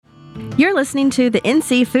You're listening to the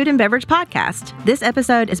NC Food and Beverage Podcast. This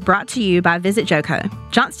episode is brought to you by Visit Joco.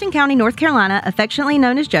 Johnston County, North Carolina, affectionately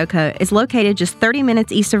known as Joco, is located just 30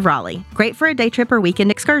 minutes east of Raleigh. Great for a day trip or weekend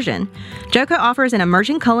excursion. Joco offers an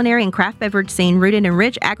emerging culinary and craft beverage scene rooted in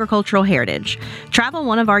rich agricultural heritage. Travel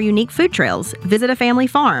one of our unique food trails, visit a family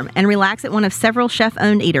farm, and relax at one of several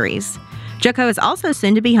chef-owned eateries. Joco is also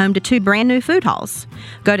soon to be home to 2 brand new food halls.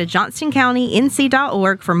 Go to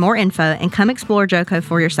johnstoncounty.nc.org for more info and come explore Joco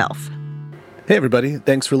for yourself. Hey everybody,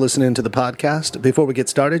 thanks for listening to the podcast. Before we get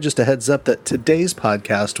started, just a heads up that today's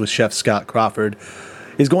podcast with Chef Scott Crawford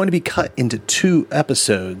is going to be cut into 2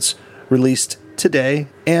 episodes, released today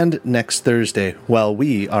and next Thursday, while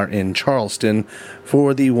we are in Charleston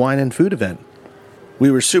for the Wine and Food event. We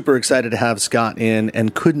were super excited to have Scott in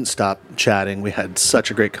and couldn't stop chatting. We had such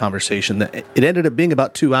a great conversation that it ended up being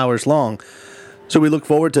about 2 hours long. So we look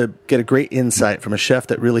forward to get a great insight from a chef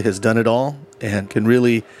that really has done it all and can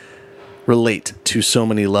really relate to so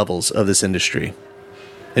many levels of this industry.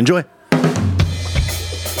 Enjoy.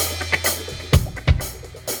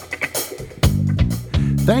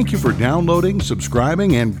 Thank you for downloading,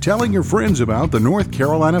 subscribing, and telling your friends about the North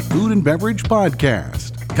Carolina Food and Beverage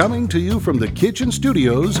Podcast, coming to you from the Kitchen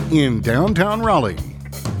Studios in downtown Raleigh.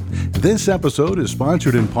 This episode is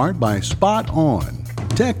sponsored in part by Spot On,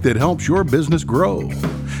 tech that helps your business grow.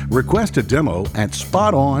 Request a demo at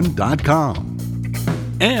spoton.com.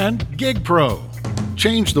 And Gig Pro.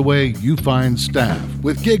 Change the way you find staff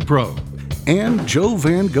with Gig Pro. And Joe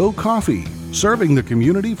Van Gogh Coffee, serving the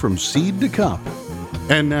community from seed to cup.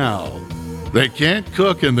 And now, they can't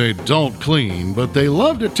cook and they don't clean, but they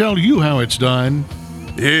love to tell you how it's done.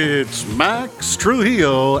 It's Max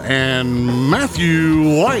Trujillo and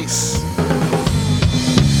Matthew Weiss.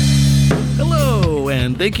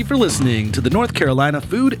 And thank you for listening to the North Carolina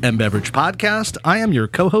Food and Beverage Podcast. I am your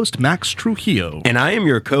co-host, Max Trujillo. And I am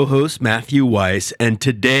your co-host, Matthew Weiss. And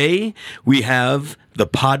today we have the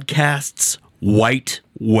podcast's white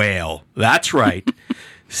whale. That's right.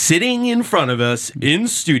 Sitting in front of us in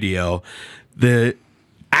studio. The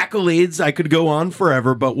accolades, I could go on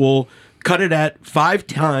forever, but we'll cut it at 5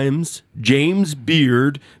 times James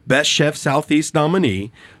Beard, Best Chef Southeast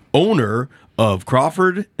nominee, owner of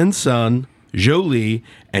Crawford & Son, Jolie,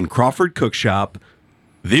 and Crawford Cook Shop,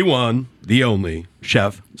 the one, the only,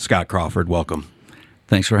 Chef Scott Crawford. Welcome.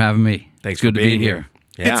 Thanks for having me. Thanks Good for to being be here.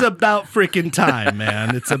 Yeah. It's about freaking time,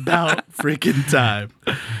 man. It's about freaking time.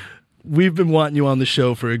 We've been wanting you on the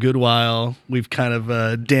show for a good while. We've kind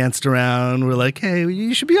of danced around. We're like, hey,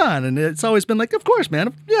 you should be on. And it's always been like, of course,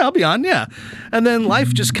 man. Yeah, I'll be on. Yeah. And then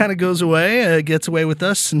life just kind of goes away, gets away with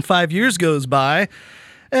us, and 5 years goes by.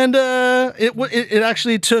 And it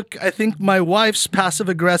actually took, I think, my wife's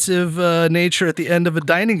passive-aggressive nature at the end of a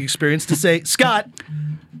dining experience to say, Scott,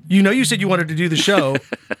 you said you wanted to do the show.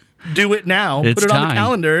 Do it now. It's Put it on the time.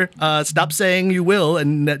 calendar. Stop saying you will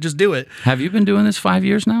and just do it. Have you been doing this 5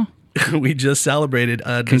 years now? We just celebrated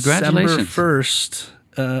December Congratulations. 1st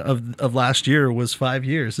of last year was 5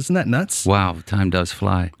 years. Isn't that nuts? Wow, time does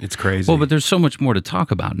fly. It's crazy. Well, but there's so much more to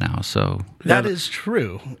talk about now, so... That is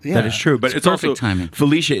true. Yeah. That is true, but it's perfect also timing.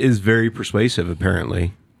 Felicia is very persuasive,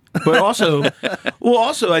 apparently. But also,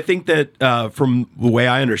 I think that from the way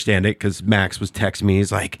I understand it, because Max was texting me,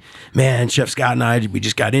 he's like, "Man, Chef Scott and I, we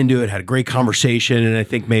just got into it, had a great conversation," and I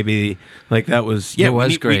think maybe like that was It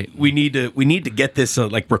was great. We need to get this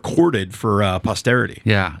like recorded for posterity.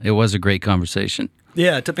 Yeah, it was a great conversation.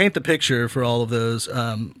 Yeah, to paint the picture for all of those,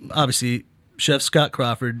 obviously, Chef Scott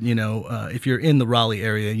Crawford, if you're in the Raleigh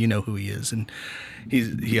area, you know who he is. And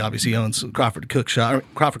he obviously owns Crawford Cook Shop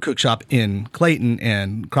in Clayton,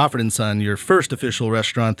 and Crawford & Son, your first official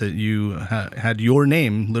restaurant that you had your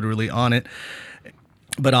name literally on it,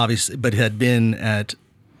 but had been at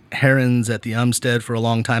Heron's at the Umstead for a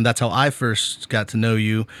long time. That's how I first got to know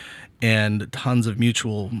you, and tons of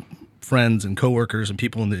mutual friends and coworkers and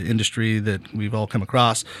people in the industry that we've all come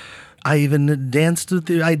across. I even danced with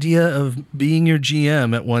the idea of being your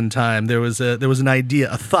GM at one time. There was an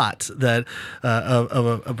idea, a thought that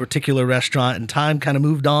of a particular restaurant, and time kind of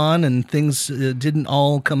moved on, and things didn't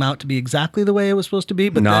all come out to be exactly the way it was supposed to be.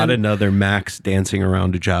 But Not then, another Max dancing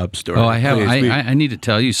around a job story. Oh, I have. Please, I need to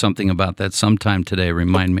tell you something about that sometime today.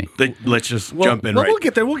 Remind me. let's just jump in right. We'll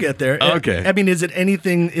get there. We'll get there. Okay. I mean, is it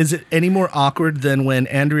any more awkward than when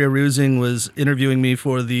Andrea Rusing was interviewing me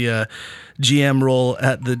for the GM role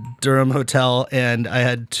at the Durham Hotel, and I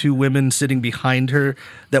had 2 women sitting behind her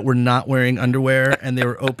that were not wearing underwear, and they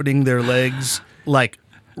were opening their legs like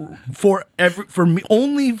for me,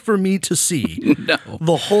 only for me to see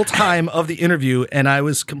the whole time of the interview, and I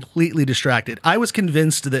was completely distracted. I was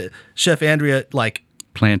convinced that Chef Andrea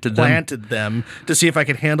planted them to see if I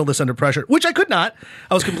could handle this under pressure, which I could not.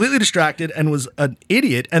 I was completely distracted and was an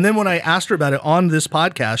idiot. And then when I asked her about it on this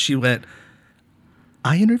podcast, she went,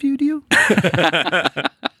 "I interviewed you?"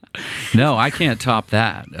 No, I can't top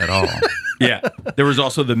that at all. Yeah. There was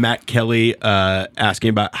also the Matt Kelly asking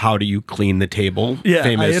about how do you clean the table. Yeah,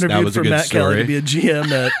 Famous. I interviewed that was for a good Matt story. Kelly to be a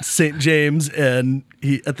GM at St. James, and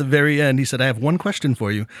he at the very end he said, "I have one question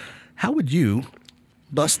for you. How would you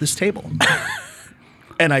bust this table?"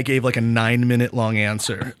 And I gave like a 9-minute long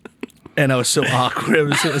answer, and I was so awkward. I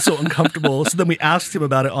was so uncomfortable. So then we asked him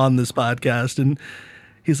about it on this podcast, and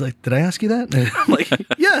he's like, "Did I ask you that?" And I'm like,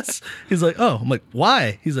 "Yes." He's like, "Oh." I'm like,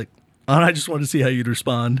 "Why?" He's like, "Oh, I just wanted to see how you'd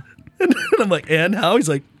respond." And I'm like, "And how?" He's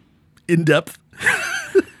like, "In depth."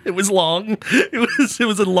 It was long. It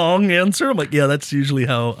was a long answer. I'm like, "Yeah, that's usually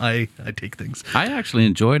how I take things." I actually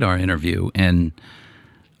enjoyed our interview and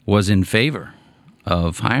was in favor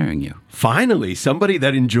of hiring you. Finally, somebody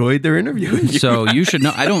that enjoyed their interview with you. So you should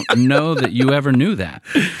know. I don't know that you ever knew that.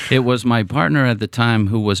 It was my partner at the time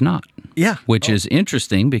who was not. Yeah. Which is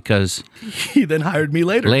interesting because He then hired me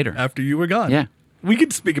later. Later. After you were gone. Yeah. We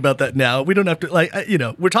can speak about that now. We don't have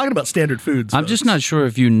to, we're talking about standard foods. I'm just not sure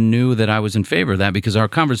if you knew that I was in favor of that because our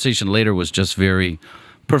conversation later was just very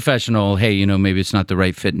professional. Hey, maybe it's not the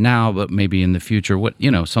right fit now, but maybe in the future,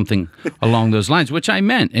 something along those lines, which I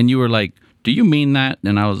meant. And you were like, "Do you mean that?"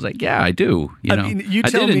 And I was like, "Yeah, I do." I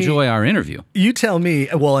did enjoy our interview. You tell me.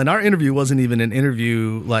 Well, and our interview wasn't even an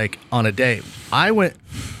interview like on a day. I went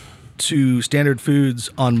to Standard Foods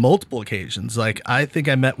on multiple occasions. Like, I think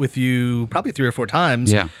I met with you probably 3 or 4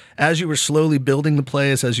 times. Yeah. As you were slowly building the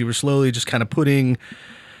place, as you were slowly just kind of putting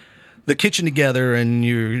the kitchen together, and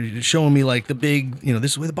you're showing me like the big,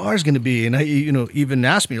 this is where the bar is going to be. And I, even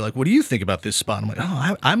asked me like, "What do you think about this spot?" I'm like,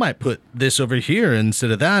 "Oh, I might put this over here instead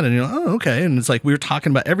of that." And "Oh, okay." And it's like, we were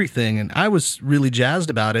talking about everything, and I was really jazzed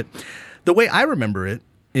about it. The way I remember it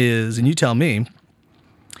is, and you tell me,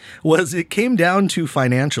 was it came down to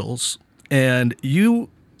financials, and you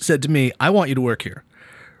said to me, "I want you to work here,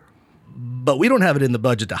 but we don't have it in the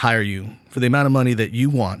budget to hire you for the amount of money that you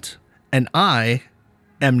want. And I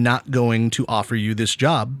am not going to offer you this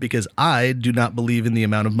job because I do not believe in the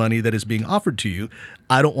amount of money that is being offered to you.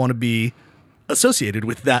 I don't want to be associated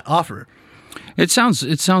with that offer." It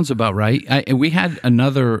sounds about right. We had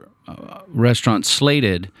another restaurant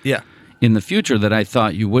slated. Yeah. In the future that I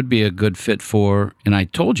thought you would be a good fit for, and I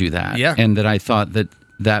told you that. Yeah. And that I thought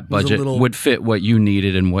that budget would fit what you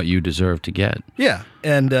needed and what you deserved to get. Yeah.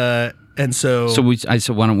 And so... So I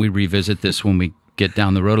said, why don't we revisit this when we get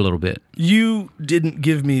down the road a little bit? You didn't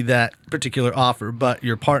give me that particular offer, but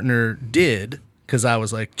your partner did, because I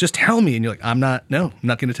was like, "Just tell me." And you're like, I'm not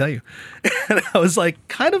going to tell you." And I was like,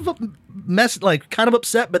 kind of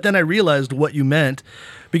upset, but then I realized what you meant,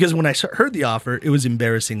 because when I heard the offer, it was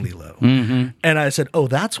embarrassingly low. Mm-hmm. And I said, "Oh,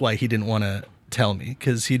 that's why he didn't want to tell me,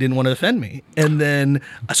 because he didn't want to offend me." And then,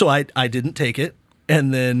 so I didn't take it.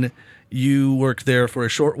 And then you worked there for a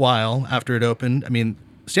short while after it opened. I mean,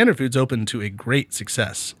 Standard Foods opened to a great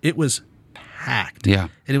success. It was packed. Yeah.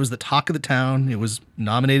 And it was the talk of the town. It was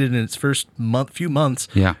nominated in its first few months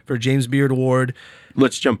for James Beard Award.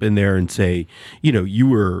 Let's jump in there and say, you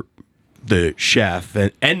were the chef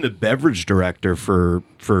and the beverage director for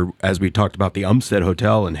as we talked about, the Umstead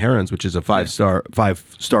Hotel in Herons, which is a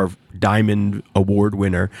 5-star Diamond Award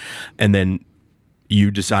winner. And then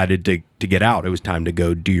you decided to get out. It was time to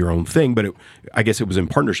go do your own thing, but I guess it was in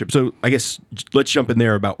partnership. So I guess let's jump in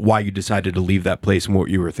there about why you decided to leave that place and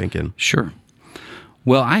what you were thinking. Sure.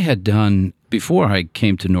 Well, I had done, before I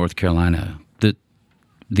came to North Carolina,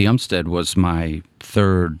 the Umstead was my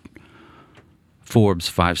 3rd Forbes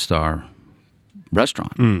 5-star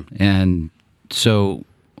restaurant. And so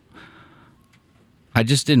I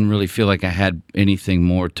just didn't really feel like I had anything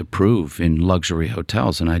more to prove in luxury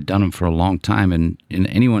hotels, and I'd done them for a long time. And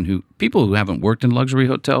people who haven't worked in luxury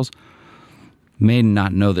hotels may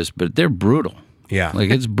not know this, but they're brutal. Yeah. Like,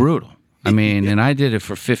 it's brutal. I mean, and I did it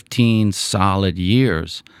for 15 solid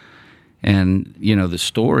years. And, the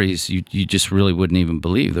stories, you just really wouldn't even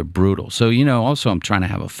believe. They're brutal. So, also I'm trying to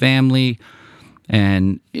have a family,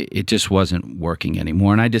 and it just wasn't working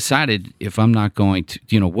anymore. And I decided, if I'm not going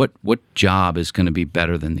to, what job is going to be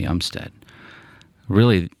better than the Umstead?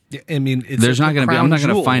 Really, I mean, I'm not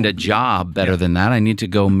going to find a job better than that. I need to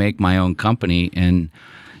go make my own company. And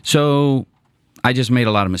so I just made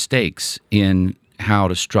a lot of mistakes in how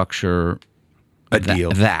to structure a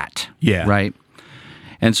deal. Yeah. Right?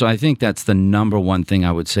 And so I think that's the number one thing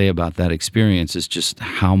I would say about that experience, is just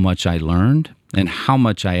how much I learned and how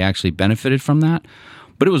much I actually benefited from that.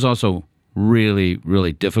 But it was also really,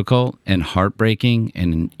 really difficult and heartbreaking,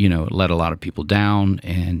 and it let a lot of people down,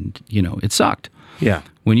 and it sucked. Yeah.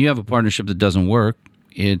 When you have a partnership that doesn't work,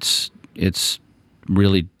 it's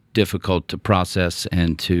really difficult to process,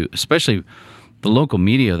 and to, especially the local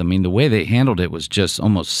media. I mean, the way they handled it was just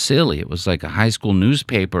almost silly. It was like a high school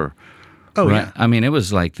newspaper. Oh, right? yeah. I mean, it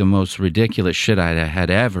was like the most ridiculous shit I had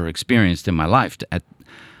ever experienced in my life.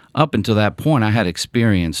 Up until that point, I had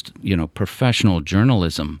experienced, professional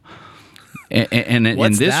journalism. And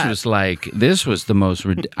What's this that? this was the most,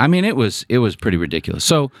 I mean, it was pretty ridiculous.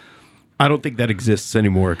 So, I don't think that exists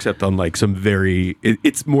anymore, except on like some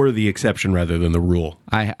it's more the exception rather than the rule.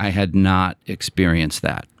 I had not experienced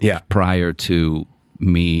that prior to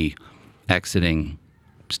me exiting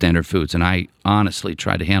Standard Foods. And I honestly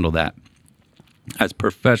tried to handle that as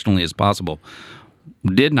professionally as possible.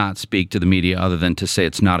 Did not speak to the media other than to say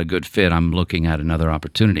it's not a good fit. I'm looking at another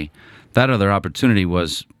opportunity. That other opportunity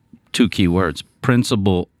was 2 key words: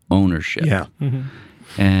 principal ownership. Yeah.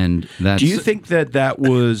 And that's... Do you think that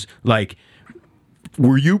was like,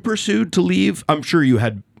 were you pursued to leave? I'm sure you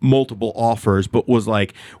had multiple offers, but was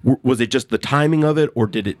it just the timing of it, or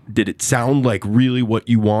did it sound like really what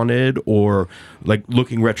you wanted? Or like,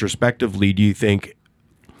 looking retrospectively, do you think,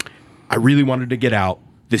 I really wanted to get out,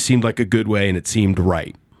 this seemed like a good way and it seemed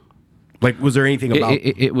right? Like, was there anything about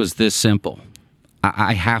it was this simple.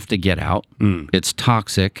 I have to get out. It's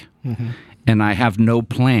toxic. And I have no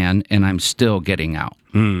plan, and I'm still getting out.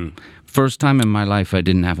 First time in my life I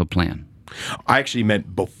didn't have a plan. I actually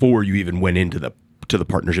meant before you even went into the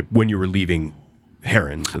partnership, when you were leaving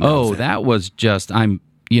Herons. That was just,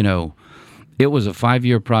 it was a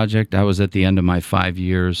 5-year project. I was at the end of my 5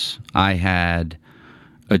 years. I had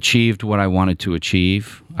achieved what I wanted to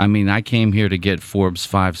achieve. I mean, I came here to get Forbes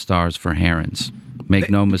 5 stars for Herons. Make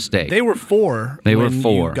no mistake. They were 4. They were when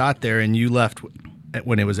 4. You got there and you left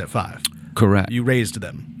when it was at 5. Correct. You raised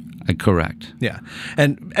them. Correct. Yeah.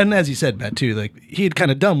 And as you said, Matt, too, like, he had kind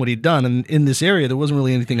of done what he'd done, and in this area there wasn't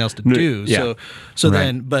really anything else to do. Yeah. So Right.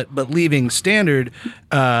 then but leaving Standard,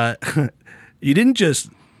 you didn't just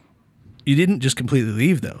completely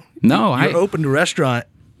leave, though. No, You opened a restaurant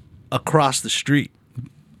across the street.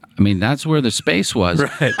 I mean, that's where the space was.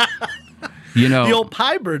 Right. The old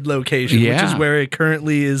Pie Bird location, which is Yeah. where it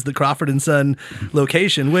currently is, the Crawford & Son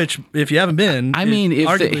location, which, if you haven't been,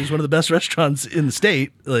 arguably is one of the best restaurants in the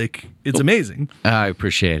state. Like, it's amazing. I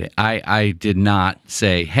appreciate it. I did not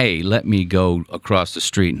say, hey, let me go across the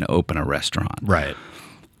street and open a restaurant. Right.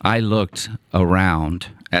 I looked around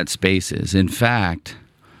at spaces. In fact,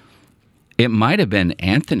 it might have been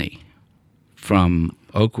Anthony from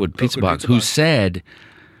Oakwood Pizza Box who said,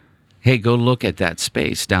 hey, go look at that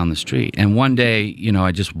space down the street. And one day,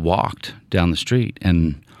 I just walked down the street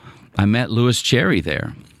and I met Louis Cherry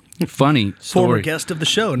there. Funny story. Former guest of the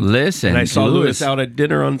show. Listen, And I saw Louis out at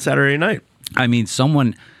dinner on Saturday night. I mean,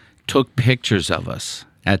 someone took pictures of us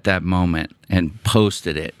at that moment and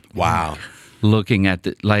posted it. Wow. Looking at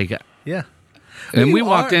Yeah. and we You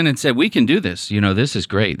walked are- in and said, we can do this. This is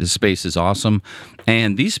great. This space is awesome.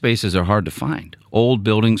 And these spaces are hard to find. Old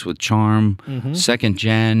buildings with charm, second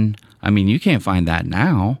gen. I mean, you can't find that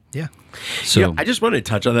now. Yeah. So I just want to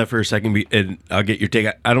touch on that for a second, and I'll get your take.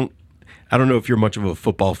 I don't know if you're much of a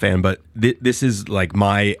football fan, but this is like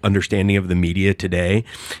my understanding of the media today.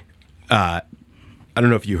 I don't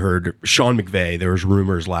know if you heard Sean McVay. There was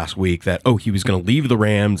rumors last week that, he was going to leave the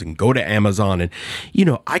Rams and go to Amazon. And,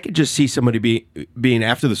 I could just see somebody being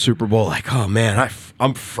after the Super Bowl like, oh, man,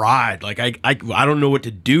 I'm fried. Like, I don't know what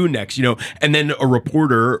to do next, And then a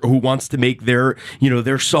reporter who wants to make their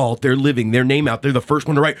salt, their living, their name out. They're the first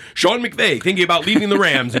one to write, Sean McVay thinking about leaving the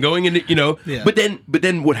Rams and going into, Yeah. But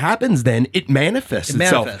then what happens then, it manifests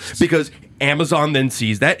itself. Because Amazon then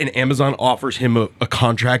sees that, and Amazon offers him a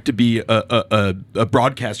contract to be a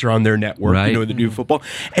broadcaster on their network, Right. the new football,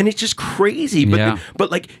 and it's just crazy. But Yeah.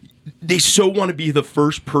 but like, they so want to be the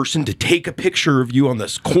first person to take a picture of you on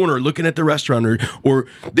this corner looking at the restaurant, or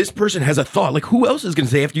this person has a thought. Like, who else is going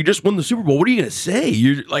to say after you just won the Super Bowl? What are you going to say?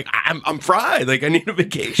 You're like, I'm fried. Like, I need a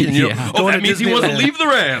vacation. Yeah. Oh, Going that to means he wants to Disneyland. leave the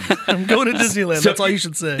Rams. I'm going to Disneyland. So- That's all you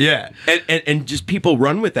should say. Yeah, and just people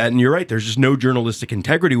run with that, and you're right. There's just no journalistic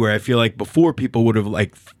integrity. Where I feel like before people would have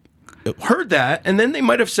like heard that, and then they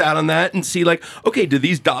might have sat on that and see like, okay, do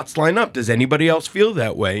these dots line up? Does anybody else feel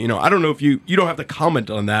that way? I don't know if you don't have to comment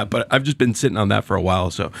on that, but I've just been sitting on that for a while.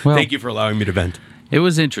 So Well- thank you for allowing me to vent. it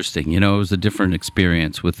was interesting. It was a different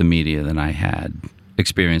experience with the media than I had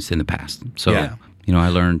experienced in the past. So, Yeah. I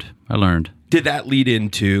learned. Did that lead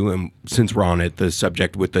into, since we're on it, the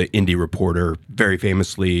subject with the indie reporter, very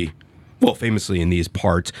famously in these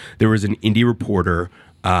parts, there was an indie reporter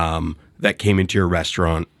that came into your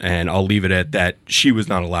restaurant, and I'll leave it at that. She was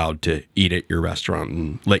not allowed to eat at your restaurant,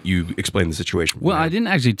 and let you explain the situation. Well, I didn't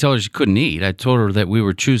actually tell her she couldn't eat. I told her that we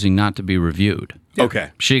were choosing not to be reviewed.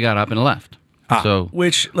 Okay. She got up and left. So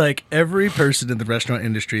Which, like, every person in the restaurant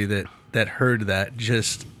industry that heard that,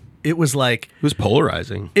 just, it was like, It was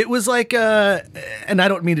polarizing. and I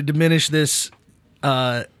don't mean to diminish this,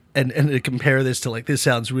 and to compare this to, like, this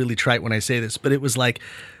sounds really trite when I say this, but it was like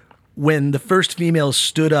when the first female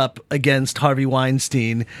stood up against Harvey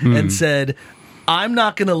Weinstein and said, I'm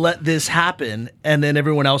not going to let this happen. And then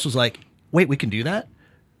everyone else was like, wait, we can do that?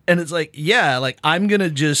 And it's like, yeah, like, I'm going to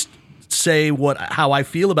just say how I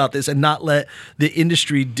feel about this and not let the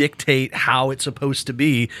industry dictate how it's supposed to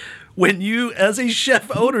be. When you, as a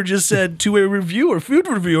chef owner, just said to a food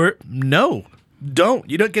reviewer, no,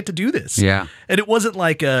 you don't get to do this. Yeah. And it wasn't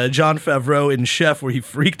like Jon Favreau in Chef where he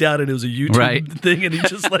freaked out and it was a YouTube thing and he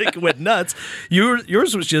just like went nuts.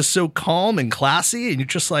 Yours was just so calm and classy, and you're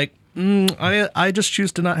just like, I just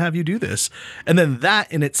choose to not have you do this. And then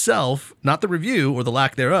that in itself, not the review or the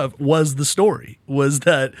lack thereof, was the story. Was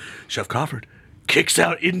that Chef Crawford kicks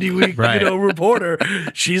out Indie Week, reporter.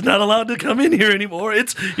 She's not allowed to come in here anymore.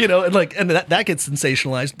 It's, and that gets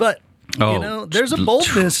sensationalized. But, there's a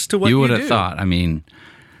boldness to what you do. You would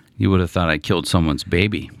have thought, I killed someone's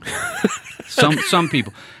baby. Some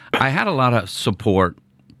people. I had a lot of support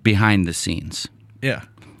behind the scenes. Yeah.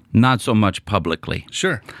 Not so much publicly.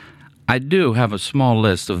 Sure. I do have a small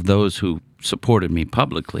list of those who supported me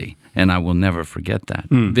publicly, and I will never forget that.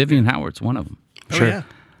 Vivian Howard's one of them. Sure. Yeah.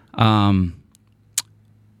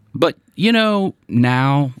 But,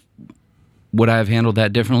 now, would I have handled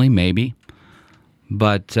that differently? Maybe.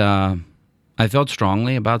 But I felt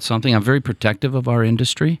strongly about something. I'm very protective of our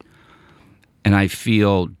industry, and I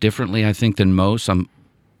feel differently, I think, than most. I'm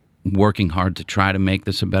working hard to try to make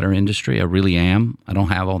this a better industry. I really am. I don't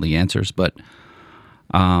have all the answers, but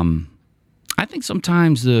I think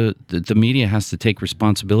sometimes the media has to take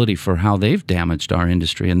responsibility for how they've damaged our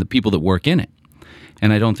industry and the people that work in it.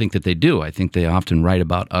 And I don't think that they do. I think they often write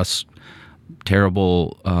about us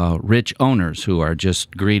terrible rich owners who are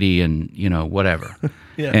just greedy and, whatever.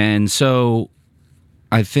 Yeah. And so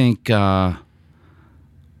I think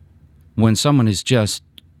when someone is just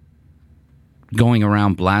going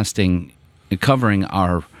around covering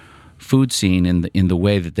our food scene in the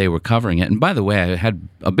way that they were covering it. And by the way, I had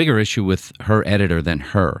a bigger issue with her editor than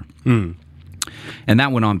her. And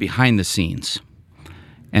that went on behind the scenes.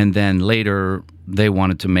 And then later they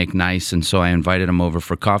wanted to make Nice, and so I invited them over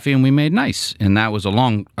for coffee, and we made Nice. And that was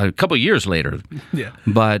a couple of years later. Yeah.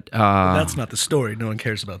 But that's not the story. No one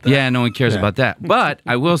cares about that. Yeah, no one cares about that. But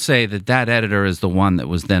I will say that editor is the one that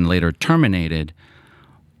was then later terminated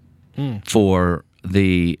for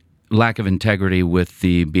the lack of integrity with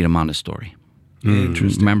the Beatamana story.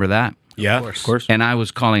 Interesting. Remember that? Yeah, of course. And I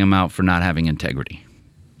was calling him out for not having integrity.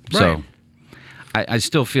 Right. So I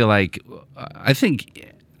still feel like, I think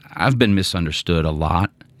I've been misunderstood a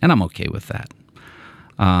lot, and I'm okay with that.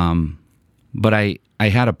 But I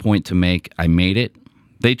had a point to make. I made it.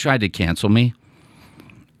 They tried to cancel me,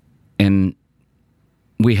 and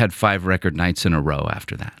we had 5 record nights in a row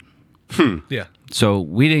after that. Yeah. So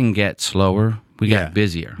we didn't get slower. We got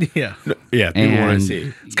busier. Yeah. Yeah, people want to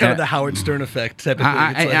see. It's kind of the Howard Stern effect, typically.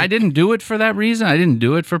 I didn't do it for that reason. I didn't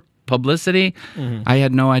do it for publicity. I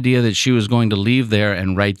had no idea that she was going to leave there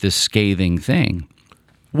and write this scathing thing.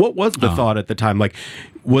 What was the thought at the time? Like,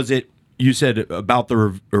 was it, you said about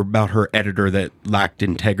her editor that lacked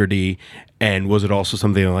integrity, and was it also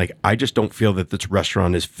something like, I just don't feel that this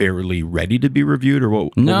restaurant is fairly ready to be reviewed, or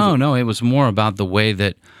what? No, it was more about the way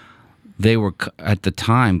that they were at the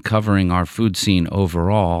time covering our food scene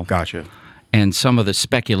overall. Gotcha. And some of the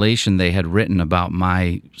speculation they had written about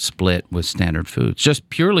my split with Standard Foods. Just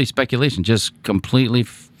purely speculation, just completely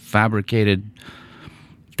fabricated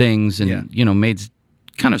things and, made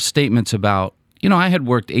kind of statements about, I had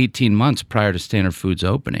worked 18 months prior to Standard Foods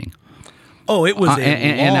opening. Oh, it was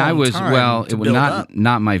and I was, well, it was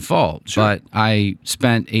not my fault, but I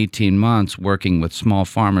spent 18 months working with small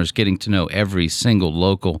farmers, getting to know every single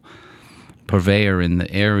local purveyor in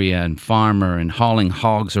the area and farmer, and hauling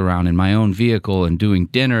hogs around in my own vehicle and doing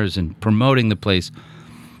dinners and promoting the place,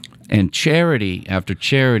 and charity after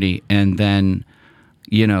charity. And then,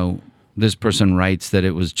 this person writes that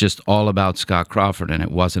it was just all about Scott Crawford and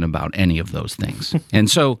it wasn't about any of those things.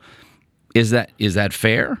 And so is that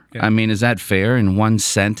fair? Yeah. I mean, is that fair in one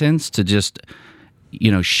sentence to just,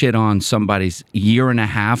 shit on somebody's year and a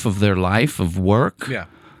half of their life of work? Yeah.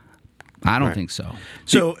 I don't think so.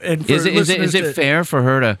 So, and for is it fair for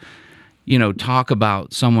her to, talk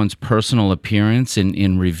about someone's personal appearance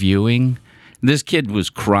in reviewing This kid was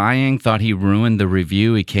crying, thought he ruined the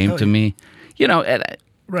review. He came to me. You know,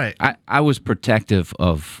 Right. I was protective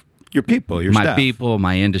of Your people, your my staff. people,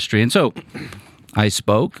 my industry. And so I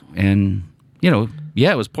spoke, and, you know,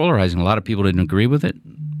 yeah, it was polarizing. A lot of people didn't agree with it.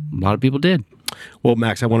 A lot of people did. Well,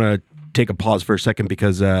 Max, I want to take a pause for a second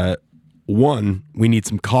because, one, we need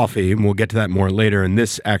some coffee, and we'll get to that more later. And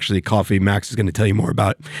this actually coffee, Max is going to tell you more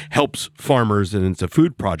about, helps farmers, and it's a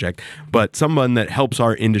food project, but someone that helps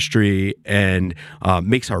our industry and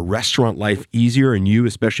makes our restaurant life easier, and you,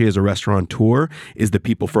 especially as a restaurateur, is the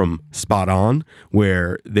people from Spot On,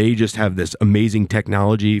 where they just have this amazing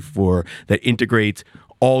technology that integrates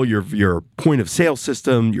all your point of sale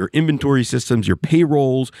system, your inventory systems, your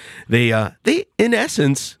payrolls. They in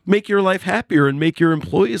essence make your life happier and make your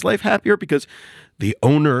employees' life happier because the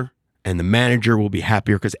owner and the manager will be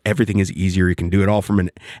happier because everything is easier. You can do it all from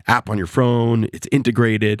an app on your phone. It's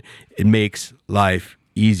integrated. It makes life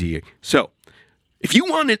easier. So if you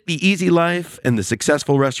want it the easy life and the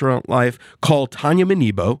successful restaurant life, call Tanya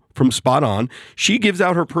Manibo from Spot On. She gives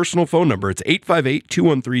out her personal phone number. It's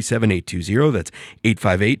 858-213-7820. That's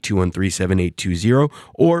 858-213-7820.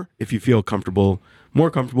 Or if you feel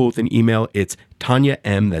more comfortable with an email, it's Tanya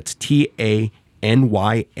M. That's TANYAM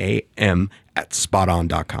at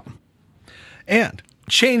spoton.com. And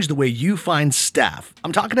change the way you find staff.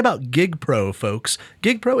 I'm talking about GigPro, folks.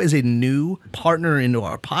 GigPro is a new partner into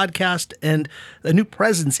our podcast and a new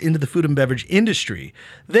presence into the food and beverage industry.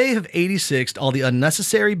 They have 86'd all the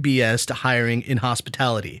unnecessary BS to hiring in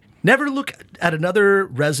hospitality. Never look at another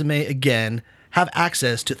resume again. Have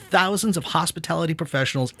access to thousands of hospitality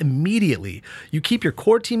professionals immediately. You keep your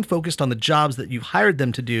core team focused on the jobs that you've hired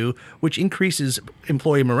them to do, which increases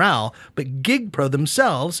employee morale. But GigPro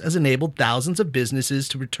themselves has enabled thousands of businesses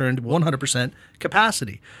to return to 100%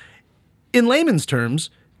 capacity. In layman's terms,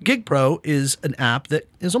 GigPro is an app that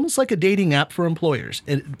is almost like a dating app for employers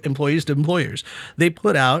and employees to employers. They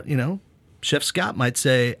put out, Chef Scott might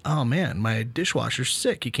say, "Oh man, my dishwasher's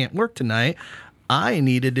sick. He can't work tonight. I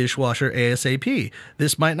need a dishwasher ASAP.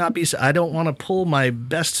 This might not be, I don't want to pull my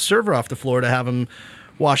best server off the floor to have him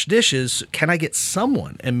wash dishes. Can I get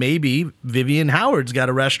someone?" And maybe Vivian Howard's got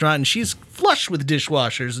a restaurant and she's flush with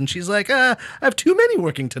dishwashers and she's like, I have too many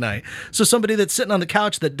working tonight. So somebody that's sitting on the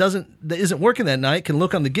couch that isn't working that night can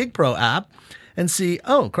look on the GigPro app and see,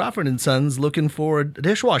 oh, Crawford & Sons looking for a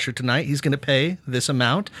dishwasher tonight. He's going to pay this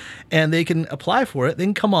amount, and they can apply for it. They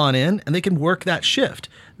can come on in, and they can work that shift.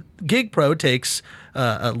 GigPro takes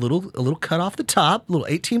a little cut off the top, a little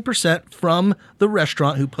 18% from the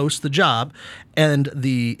restaurant who posts the job, and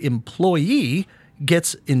the employee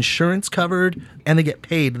gets insurance covered, and they get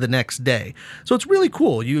paid the next day. So it's really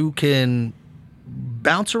cool. You can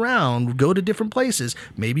bounce around, go to different places.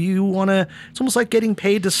 Maybe you want to, it's almost like getting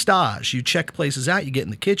paid to stage. You check places out, you get in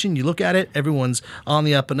the kitchen, you look at it, everyone's on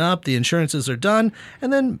the up and up, the insurances are done,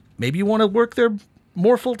 and then maybe you want to work there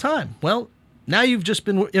more full time. Well, now you've just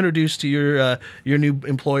been introduced to your new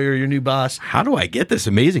employer, your new boss. How do I get this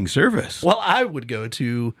amazing service? Well, I would go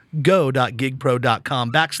to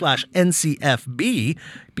go.gigpro.com/NCFB,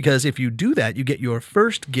 because if you do that, you get your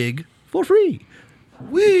first gig for free.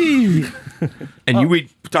 Whee! And we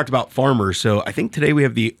talked about farmers, so I think today we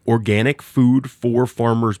have the Organic Food for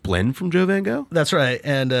Farmers blend from Joe Van Gogh. That's right.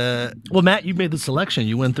 And, well, Matt, you made the selection.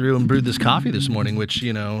 You went through and brewed this coffee this morning, which,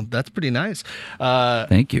 that's pretty nice.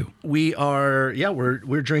 Thank you. We are,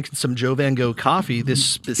 we're drinking some Joe Van Gogh coffee. This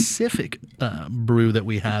specific brew that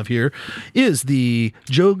we have here is the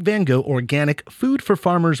Joe Van Gogh Organic Food for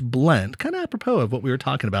Farmers blend, kind of apropos of what we were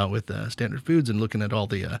talking about with Standard Foods and looking at all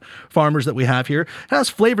the farmers that we have here. It has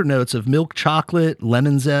flavor notes of milk chocolate,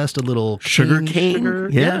 lemon zest, a little sugar cane. Sugar.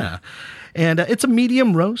 Yeah. And it's a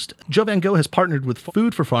medium roast. Joe Van Gogh has partnered with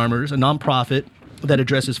Food for Farmers, a nonprofit that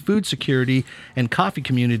addresses food security and coffee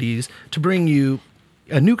communities, to bring you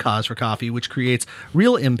a new cause for coffee, which creates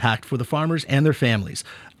real impact for the farmers and their families.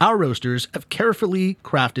 Our roasters have carefully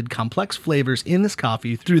crafted complex flavors in this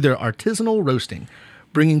coffee through their artisanal roasting,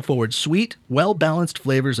 bringing forward sweet, well-balanced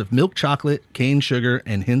flavors of milk chocolate, cane sugar,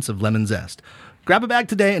 and hints of lemon zest. Grab a bag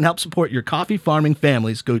today and help support your coffee farming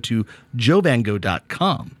families. Go to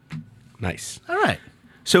joevango.com. Nice. All right.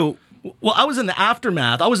 So, well, I was in the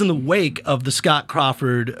aftermath. I was in the wake of the Scott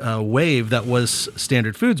Crawford wave that was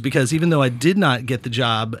Standard Foods, because even though I did not get the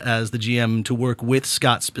job as the GM to work with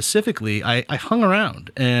Scott specifically, I hung around,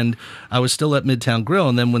 and I was still at Midtown Grill.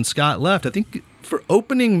 And then when Scott left, I think for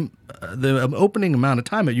opening amount of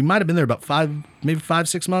time, you might have been there about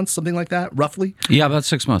 5-6 months, something like that, roughly. Yeah, about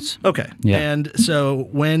 6 months. Okay. Yeah. And so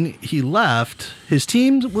when he left, his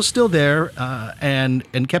team was still there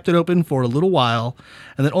and kept it open for a little while.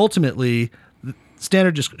 And then ultimately,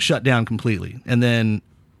 Standard just shut down completely. And then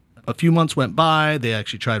a few months went by. They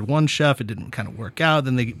actually tried one chef. It didn't kind of work out.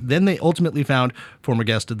 Then they ultimately found former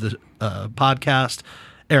guest of the podcast,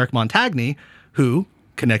 Eric Montagny, who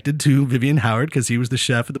connected to Vivian Howard because he was the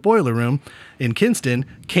chef at the Boiler Room in Kinston,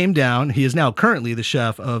 came down. He is now currently the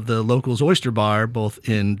chef of the Locals Oyster Bar, both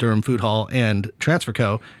in Durham Food Hall and Transfer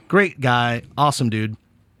Co. Great guy, awesome dude.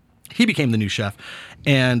 He became the new chef.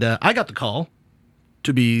 And I got the call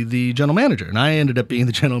to be the general manager. And I ended up being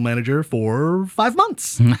the general manager for 5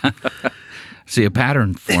 months. See a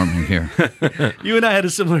pattern forming here. You and I had a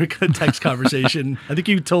similar text conversation. I think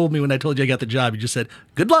you told me when I told you I got the job, you just said,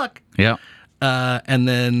 good luck. Yeah. And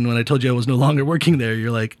then when I told you I was no longer working there, you're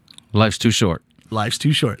like, Life's too short. Life's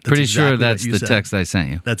too short. That's Pretty exactly sure that's what you the said. text I sent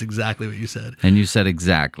you. That's exactly what you said. And you said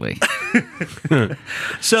exactly.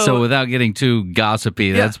 So without getting too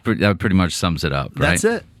gossipy, that pretty much sums it up, right? That's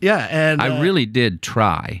it. Yeah. And I really did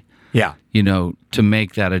try, Yeah. to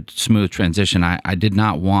make that a smooth transition. I did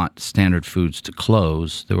not want Standard Foods to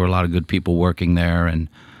close. There were a lot of good people working there, and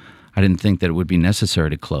I didn't think that it would be necessary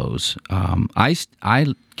to close. I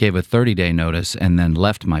gave a 30-day notice and then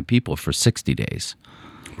left my people for 60 days.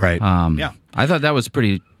 Right. yeah. I thought that was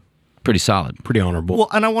pretty solid. Pretty honorable. Well,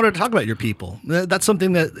 and I wanted to talk about your people. That's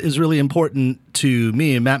something that is really important to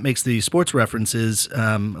me. And Matt makes the sports references.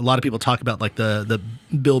 A lot of people talk about like the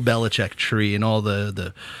Bill Belichick tree and all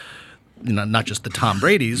the not just the Tom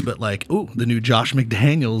Brady's, but like, the new Josh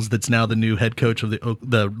McDaniels that's now the new head coach of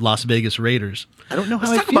the Las Vegas Raiders. I don't know how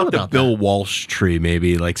Let's I talk feel about the about Bill that. Walsh tree,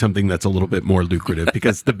 maybe, like something that's a little bit more lucrative,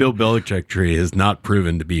 because the Bill Belichick tree has not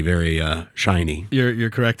proven to be very shiny.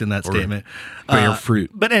 You're correct in that statement. Rare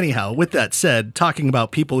fruit. But anyhow, with that said, talking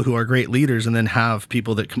about people who are great leaders and then have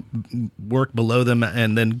people that work below them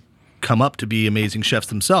and then come up to be amazing chefs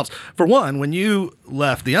themselves. For one, when you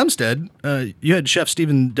left the Umstead, you had Chef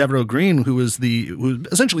Stephen Devereaux Green, who was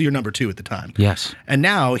essentially your number 2 at the time. Yes. And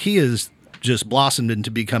now he is just blossomed into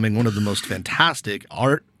becoming one of the most fantastic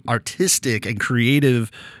artistic and creative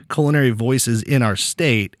culinary voices in our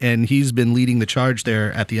state, and he's been leading the charge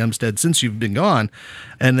there at the Umstead since you've been gone.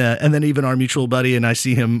 And then even our mutual buddy, and I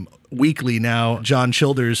see him weekly now, John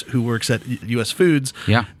Childers, who works at U.S. Foods.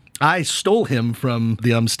 Yeah. I stole him from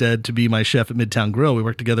the Umstead to be my chef at Midtown Grill. We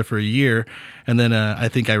worked together for a year, and then I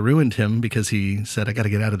think I ruined him because he said, I got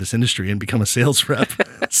to get out of this industry and become a sales rep.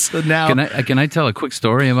 So now... Can I tell a quick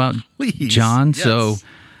story about Please, John? yes. So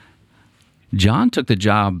John took the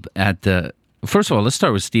job at the... First of all, let's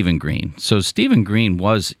start with Stephen Green. So Stephen Green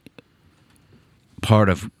was part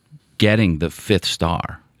of getting the 5th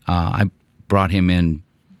star. I brought him in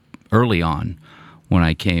early on when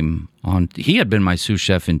I came on. He had been my sous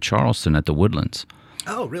chef in Charleston at the Woodlands.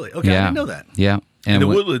 Oh, really? Okay, I didn't know that. Yeah. And the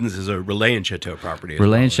when- Woodlands is a Relais and Chateau property.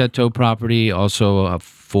 Relais and Chateau property, also a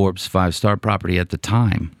Forbes 5-star property at the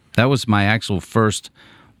time. That was my actual first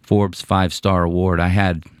Forbes 5-star award. I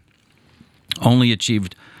had only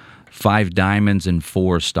achieved 5 diamonds and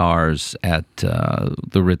 4 stars at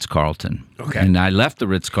the Ritz-Carlton. Okay. And I left the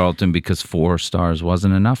Ritz-Carlton because 4 stars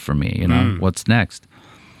wasn't enough for me. What's next?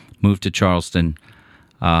 Moved to Charleston.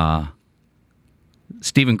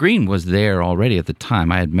 Stephen Green was there already at the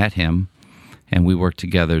time. I had met him, and we worked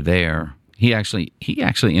together there. He actually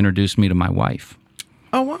introduced me to my wife.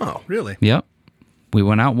 Oh, wow. Really? Yep. We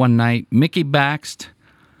went out one night. Mickey Baxt,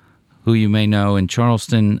 who you may know in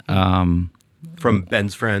Charleston. From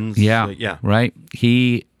Ben's friends. Yeah. Right.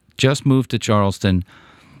 He just moved to Charleston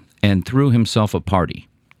and threw himself a party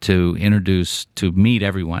to meet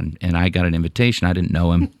everyone. And I got an invitation. I didn't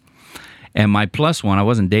know him. And my plus one, I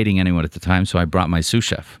wasn't dating anyone at the time, so I brought my sous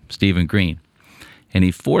chef, Stephen Green. And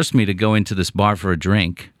he forced me to go into this bar for a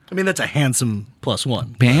drink. I mean, that's a handsome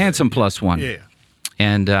 +1. A handsome plus one. Yeah.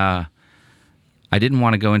 And I didn't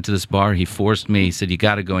want to go into this bar. He forced me. He said, you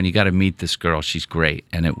got to go and you got to meet this girl. She's great.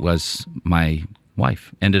 And it was my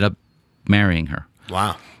wife. Ended up marrying her.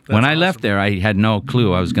 Wow. When I left there, I had no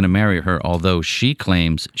clue I was going to marry her, although she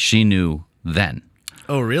claims she knew then.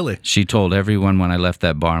 Oh, really? She told everyone when I left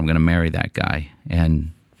that bar, I'm going to marry that guy.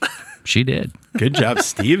 And she did. Good job,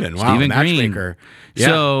 Stephen. Wow, Stephen matchmaker. Green. Yeah.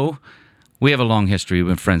 So we have a long history. We've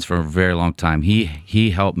been friends for a very long time. He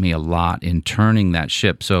helped me a lot in turning that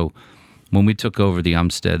ship. So when we took over the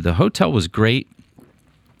Umstead, the hotel was great.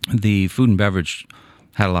 The food and beverage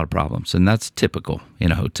had a lot of problems, and that's typical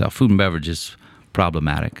in a hotel. Food and beverage is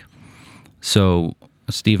problematic. So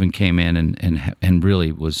Stephen came in and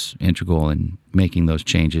really was integral in making those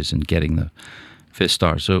changes and getting the 5th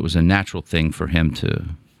star. So it was a natural thing for him to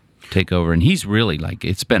take over. And he's really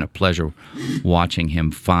it's been a pleasure watching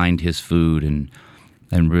him find his food and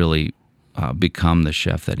really become the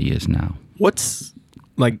chef that he is now.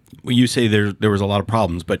 like when you say there was a lot of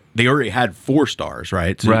problems, but they already had 4 stars,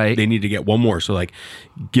 right? So Right. they need to get one more. So like,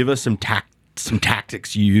 give us some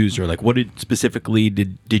tactics you used, or like what specifically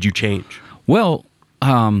did you change? Well,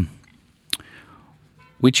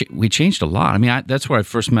 we changed a lot. I mean, that's where I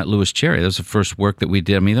first met Louis Cherry. That was the first work that we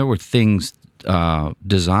did. I mean, there were things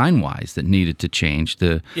design-wise that needed to change.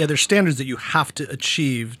 Yeah, there's standards that you have to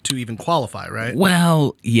achieve to even qualify, right?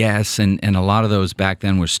 Well, yes, and a lot of those back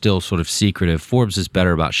then were still sort of secretive. Forbes is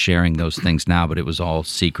better about sharing those things now, but it was all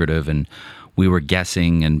secretive, and we were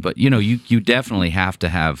guessing. But you definitely have to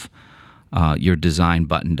have your design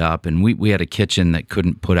buttoned up. And we had a kitchen that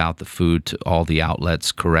couldn't put out the food to all the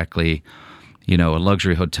outlets correctly. A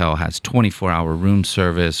luxury hotel has 24-hour room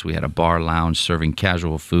service. We had a bar lounge serving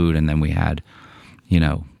casual food, and then we had,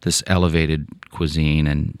 this elevated cuisine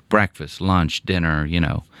and breakfast, lunch, dinner,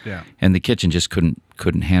 Yeah. And the kitchen just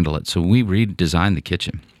couldn't handle it. So we redesigned the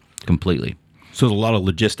kitchen completely. So a lot of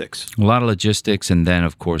logistics. A lot of logistics, and then,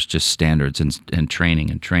 of course, just standards and training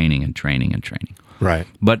and training and training and training. Right.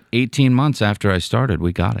 But 18 months after I started,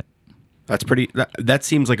 we got it. That's pretty. That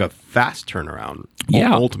seems like a fast turnaround.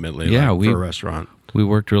 Yeah. Ultimately, Yeah, for a restaurant. We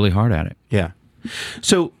worked really hard at it. Yeah.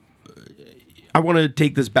 So I want to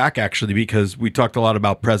take this back actually, because we talked a lot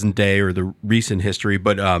about present day or the recent history,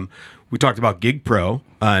 but we talked about Gig Pro,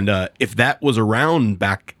 and if that was around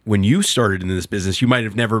back when you started in this business, you might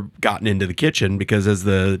have never gotten into the kitchen, because as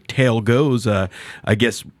the tale goes, I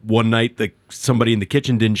guess one night somebody in the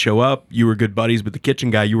kitchen didn't show up. You were good buddies with the kitchen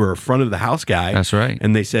guy. You were a front of the house guy. That's right.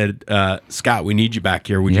 And they said, Scott, we need you back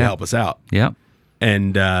here. Would you Yeah. help us out? Yep.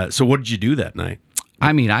 And so what did you do that night?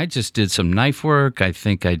 I mean, I just did some knife work. I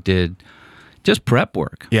think I did just prep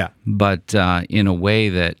work. Yeah. But in a way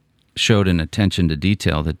that showed an attention to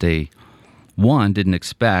detail that they, one, didn't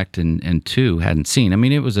expect, and two, hadn't seen. I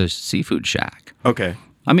mean, it was a seafood shack. Okay.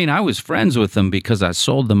 I mean, I was friends with them because I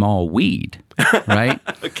sold them all weed, right?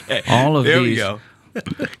 Okay. All of there these, we go.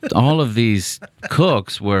 all of these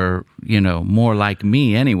cooks were, more like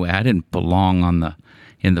me anyway. I didn't belong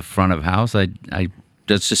in the front of house. I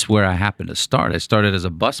that's just where I happened to start. I started as a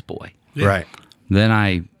busboy. Right.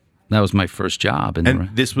 Then that was my first job. And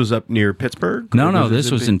this was up near Pittsburgh? No,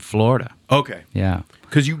 this was in Florida. Okay. Yeah.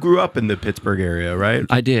 Because you grew up in the Pittsburgh area, right?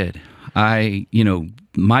 I did.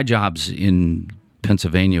 My jobs in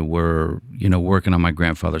Pennsylvania were, working on my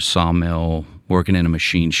grandfather's sawmill, working in a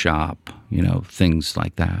machine shop, things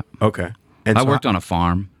like that. Okay. And I worked on a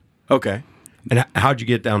farm. Okay. And how'd you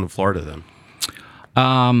get down to Florida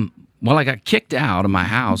then? Well, I got kicked out of my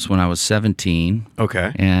house when I was 17.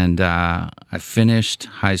 Okay. And I finished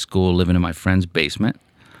high school living in my friend's basement.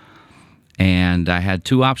 And I had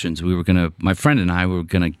 2 options. My friend and I were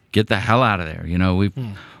going to get the hell out of there.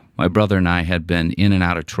 My brother and I had been in and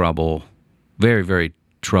out of trouble, very, very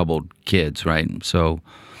troubled kids, right? So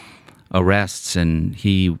arrests, and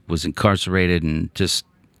he was incarcerated, and just,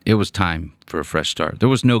 it was time for a fresh start. There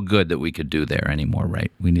was no good that we could do there anymore,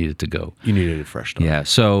 right? We needed to go. You needed a fresh start. Yeah,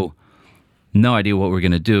 so no idea what we were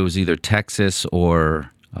going to do. It was either Texas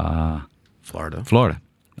or Florida.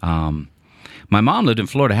 My mom lived in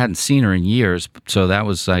Florida, hadn't seen her in years, so that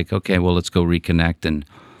was like, okay, well, let's go reconnect, and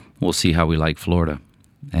we'll see how we like Florida.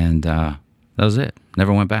 And that was it.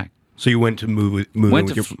 Never went back. So you went to move in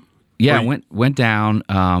with your... Yeah, went down.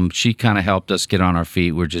 She kind of helped us get on our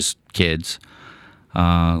feet. We're just kids.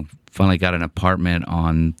 Finally got an apartment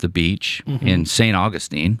on the beach in St.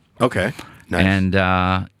 Augustine. Okay. Nice. And,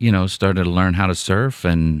 started to learn how to surf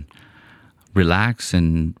and relax,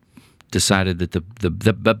 and decided that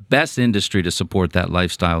the best industry to support that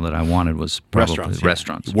lifestyle that I wanted was probably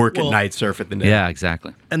restaurants. Work at night, surf at the day. Yeah,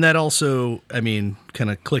 exactly. And that also, I mean,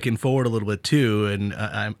 kind of clicking forward a little bit too, and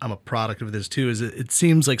I'm a product of this too, is it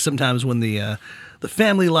seems like sometimes when the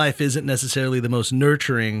family life isn't necessarily the most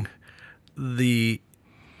nurturing, the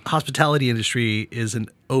hospitality industry is an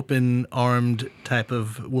open-armed type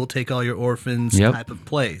of we'll take all your orphans type of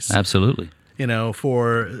place. Absolutely.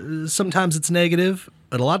 For sometimes it's negative,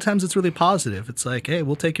 but a lot of times it's really positive. It's like, hey,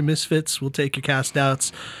 we'll take your misfits, we'll take your cast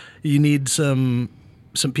outs. You need some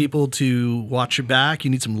people to watch your back.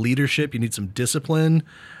 You need some leadership. You need some discipline.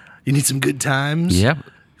 You need some good times. Yep.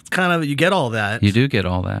 It's kind of, you get all that. You do get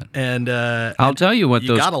all that. And I'll tell you what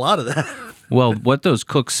you got a lot of that. Well, what those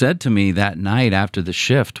cooks said to me that night after the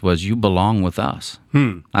shift was, "You belong with us."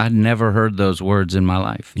 I'd never heard those words in my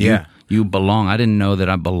life. Yeah. You belong. I didn't know that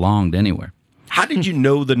I belonged anywhere. How did you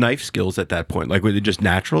know the knife skills at that point? Like, was it just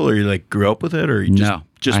natural, or you like grew up with it, or you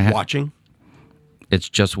just watching? It's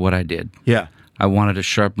just what I did. Yeah. I wanted a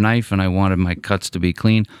sharp knife, and I wanted my cuts to be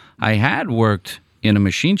clean. I had worked in a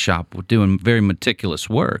machine shop doing very meticulous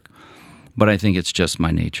work, but I think it's just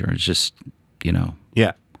my nature. It's just,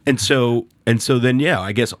 Yeah. And so then, yeah,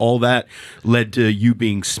 I guess all that led to you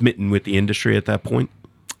being smitten with the industry at that point.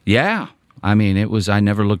 Yeah. I mean, I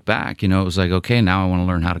never looked back. It was like, okay, now I want to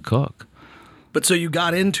learn how to cook. But so you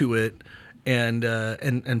got into it, and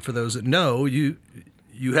for those that know, you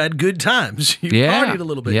had good times. You partied a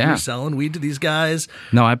little bit. Yeah. You were selling weed to these guys.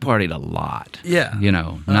 No, I partied a lot. Yeah.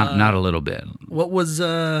 Not a little bit. What was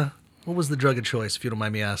the drug of choice, if you don't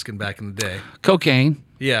mind me asking, back in the day? Cocaine.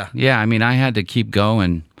 Yeah. Yeah, I mean, I had to keep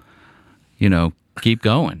going, keep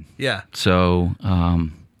going. Yeah. So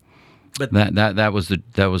But that was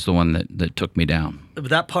the one that took me down. But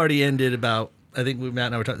that party ended about, I think Matt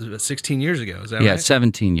and I were talking about 16 years ago. Is that right? Yeah,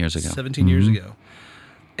 17 years ago. 17 years ago.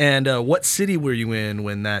 And what city were you in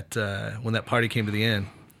when that party came to the end?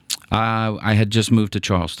 I had just moved to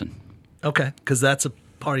Charleston. Okay, because that's a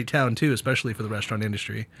party town too, especially for the restaurant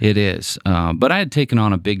industry. It is. But I had taken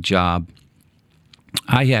on a big job.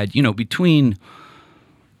 I had, between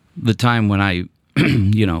the time when I,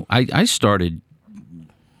 I started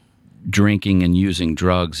drinking and using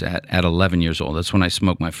drugs at 11 years old. That's when I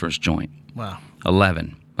smoked my first joint. Wow.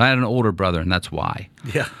 11. I had an older brother, and that's why.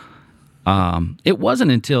 Yeah. It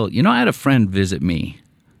wasn't until, I had a friend visit me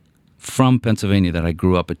from Pennsylvania that I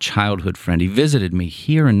grew up, a childhood friend. He visited me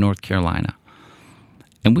here in North Carolina.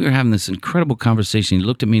 And we were having this incredible conversation. He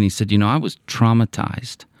looked at me and he said, I was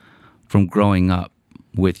traumatized from growing up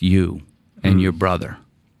with you and your brother.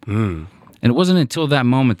 And it wasn't until that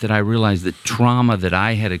moment that I realized the trauma that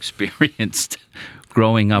I had experienced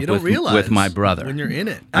growing up with my brother. When you're in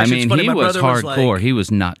it. Actually, it's funny, he my was brother hardcore. He was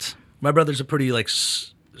nuts. My brother's a pretty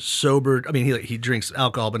sober. I mean, he drinks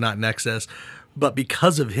alcohol, but not in excess. But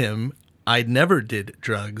because of him, I never did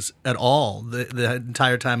drugs at all. The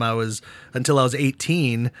entire time until I was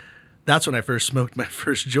 18. That's when I first smoked my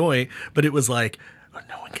first joint. But it was like,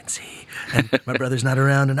 no one can see. And my brother's not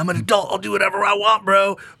around, and I'm an adult. I'll do whatever I want,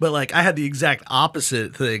 bro. But I had the exact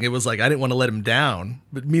opposite thing. It was like I didn't want to let him down.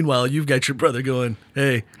 But meanwhile, you've got your brother going,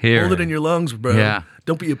 "Hey, Here. hold it in your lungs, bro. Yeah.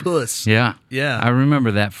 Don't be a puss." Yeah. Yeah. I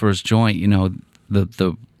remember that first joint,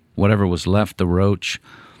 the whatever was left, the roach,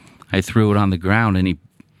 I threw it on the ground and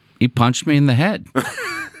he punched me in the head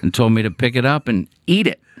and told me to pick it up and eat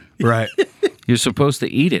it. Right. You're supposed to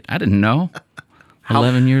eat it. I didn't know.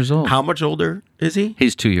 11 years old. How much older is he?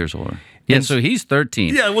 He's 2 years older. Yeah, so he's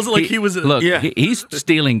 13. Yeah, it wasn't like he was Look, Yeah. he's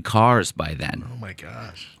stealing cars by then. Oh my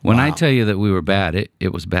gosh. When I tell you that we were bad,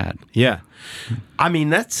 it was bad. Yeah. I mean,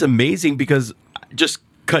 that's amazing because just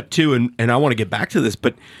cut to, and I want to get back to this,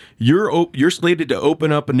 but you're slated to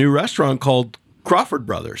open up a new restaurant called Crawford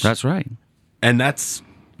Brothers. That's right. And that's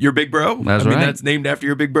your big bro? That's I mean, right. that's named after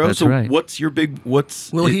your big bro? That's so right.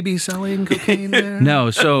 Will he be selling cocaine there? No,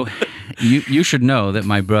 so you should know that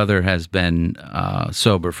my brother has been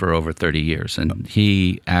sober for over 30 years, and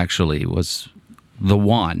he actually was the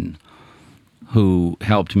one who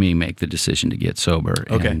helped me make the decision to get sober.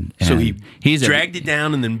 Okay. And so he's a- dragged it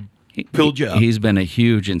down and then pulled you up. He's been a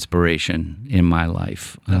huge inspiration in my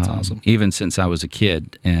life. That's awesome. Even since I was a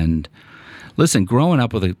kid. And listen, growing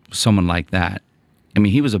up with someone like that, I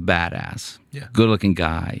mean, he was a badass. Yeah. Good-looking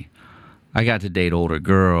guy. I got to date older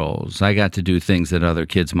girls. I got to do things that other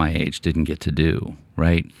kids my age didn't get to do,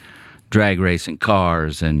 right? Drag racing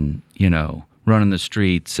cars and, running the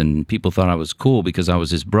streets. And people thought I was cool because I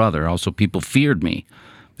was his brother. Also, people feared me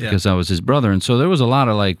because I was his brother. And so there was a lot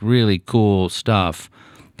of, really cool stuff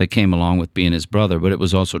that came along with being his brother. But it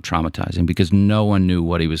was also traumatizing because no one knew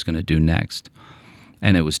what he was going to do next.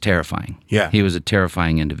 And it was terrifying. Yeah. He was a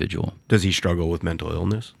terrifying individual. Does he struggle with mental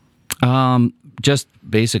illness? Just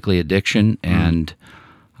basically addiction and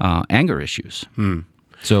anger issues.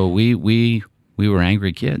 So we were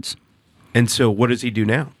angry kids. And so what does he do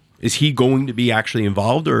now? Is he going to be actually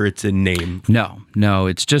involved, or it's a name? No.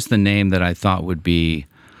 It's just the name that I thought would be,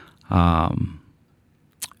 I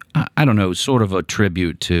don't know, sort of a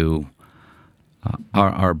tribute to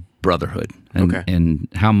our brotherhood and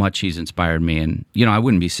how much he's inspired me. And, I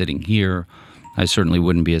wouldn't be sitting here. I certainly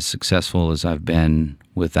wouldn't be as successful as I've been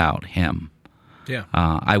without him. Yeah.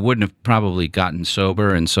 I wouldn't have probably gotten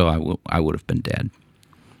sober, and so I would have been dead.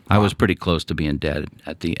 I was pretty close to being dead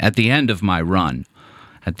at the end of my run,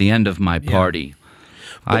 at the end of my party.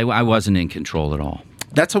 I wasn't in control at all.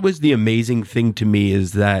 That's always the amazing thing to me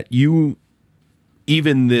is that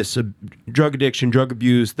even this drug addiction, drug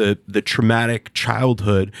abuse, the traumatic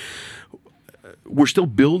childhood, we're still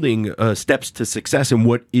building steps to success in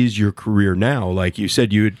what is your career now. Like you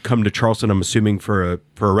said, you had come to Charleston, I'm assuming, for a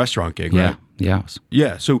restaurant gig, right? Yeah.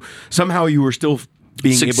 Yeah. So somehow you were still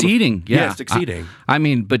being succeeding. Able to, yeah, succeeding. I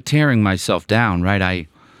mean, but tearing myself down, right?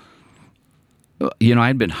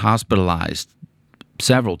 I'd been hospitalized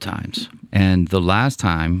several times. And the last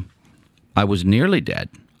time, I was nearly dead.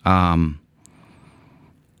 I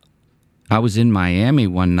was in Miami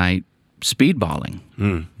one night speedballing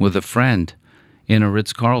with a friend in a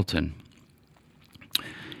Ritz-Carlton.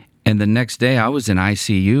 And the next day, I was in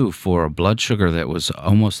ICU for a blood sugar that was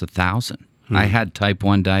almost 1,000. I had type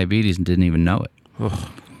 1 diabetes and didn't even know it.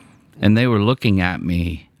 And they were looking at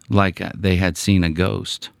me like they had seen a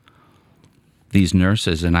ghost, these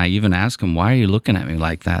nurses. And I even asked them, why are you looking at me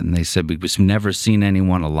like that? And they said, because we've never seen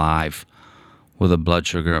anyone alive with a blood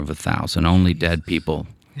sugar of 1,000, only dead people.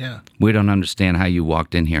 Yeah. We don't understand how you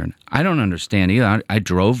walked in here. I don't understand either. I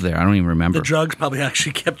drove there. I don't even remember. The drugs probably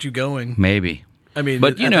actually kept you going. Maybe. I mean,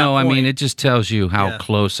 but it just tells you how Yeah.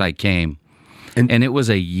 close I came. And it was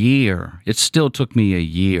a year. It still took me a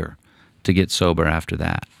year to get sober after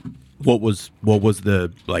that. What was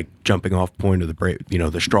the jumping off point of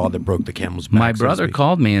the straw that broke the camel's back? My so to brother speak?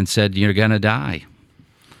 called me and said, "You're going to die."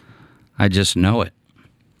 I just know it.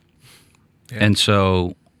 Yeah. And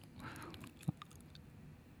so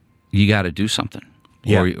you got to do something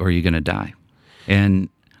or you're going to die. And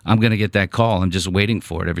I'm going to get that call. I'm just waiting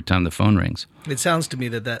for it every time the phone rings. It sounds to me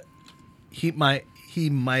that he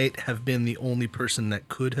might have been the only person that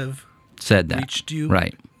could have Said that. reached you,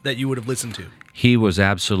 Right. that you would have listened to. He was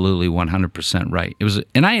absolutely 100% right. It was,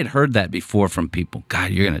 and I had heard that before from people.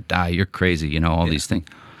 God, you're going to die. You're crazy. All these things.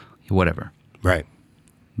 Whatever. Right.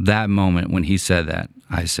 That moment when he said that,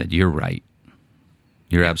 I said, "You're right.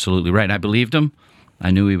 You're absolutely right." And I believed him. I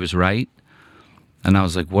knew he was right. And I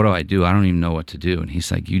was like, "What do? I don't even know what to do." And he's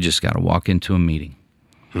like, "You just got to walk into a meeting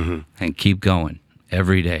and keep going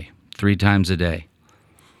every day, 3 times a day."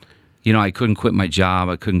 I couldn't quit my job.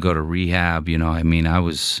 I couldn't go to rehab. Yeah.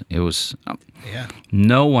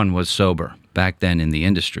 No one was sober back then in the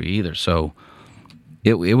industry either. So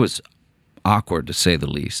it was awkward to say the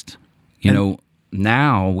least.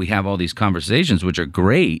 Now we have all these conversations, which are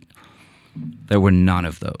great. There were none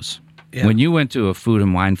of those. Yeah. When you went to a food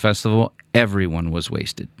and wine festival, everyone was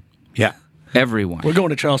wasted. Yeah. Everyone. We're going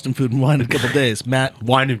to Charleston Food and Wine in a couple of days. Matt,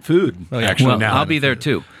 Wine and food. yeah. Actually, well, now I'll be there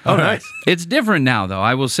too. Oh, nice. It's different now, though.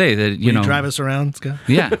 I will say that, will you drive us around, Scott?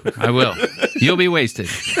 Yeah, I will. You'll be wasted.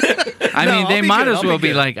 I No, mean, I'll they be might good. as I'll well be be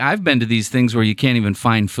good. like, I've been to these things where you can't even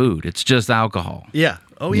find food. It's just alcohol. Yeah.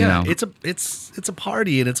 Oh yeah. You know. It's a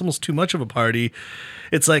party, and it's almost too much of a party.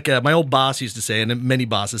 It's like my old boss used to say, and many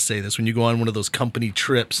bosses say this when you go on one of those company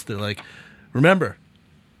trips. They're like, "Remember,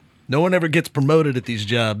 no one ever gets promoted at these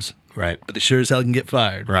jobs, Right. but they sure as hell can get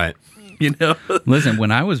fired." Right. Listen,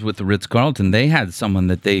 when I was with the Ritz-Carlton, they had someone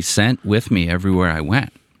that they sent with me everywhere I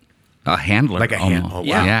went. A handler. Like a hand- almost.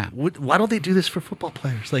 oh, wow. Yeah. Why don't they do this for football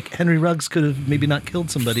players? Like Henry Ruggs could have maybe not killed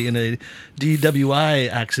somebody in a DWI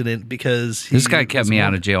accident because This guy kept me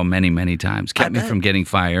out of jail many, many times. Kept me bet. from getting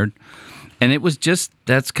fired. And it was just,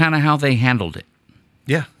 that's kind of how they handled it.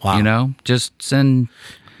 Yeah. Wow. Just send,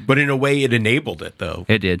 But in a way, it enabled it, though.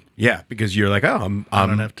 it did. Yeah, because you're like, don't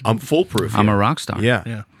have to I'm foolproof. I'm here. a rock star. Yeah.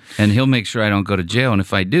 Yeah. And he'll make sure I don't go to jail. And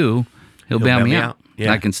if I do, he'll bail me out.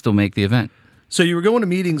 Yeah. I can still make the event. So you were going to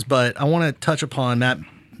meetings, but I want to touch upon Matt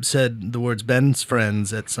said the words Ben's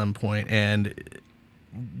friends at some point, and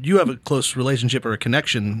you have a close relationship or a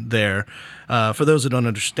connection there. For those that don't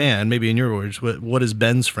understand, maybe in your words, what is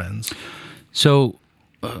Ben's friends? So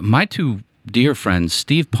my two dear friends,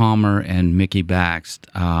 Steve Palmer and Mickey Bax.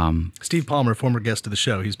 Steve Palmer, former guest of the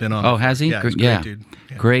show, he's been on. Oh, has he? Yeah, he's a Yeah. great dude.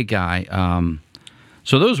 Yeah. Great guy.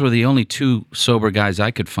 So those were the only 2 sober guys I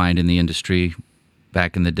could find in the industry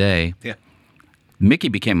back in the day. Yeah. Mickey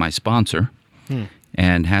became my sponsor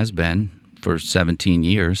and has been for 17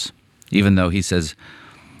 years, even though he says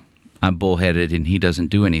I'm bullheaded and he doesn't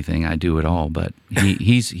do anything. I do it all, but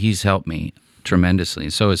he's helped me tremendously.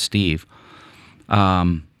 So has Steve.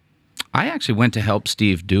 I actually went to help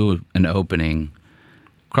Steve do an opening.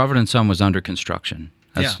 Crawford & Son was under construction.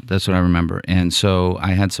 That's what I remember. And so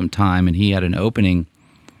I had some time, and he had an opening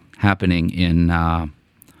happening in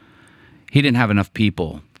he didn't have enough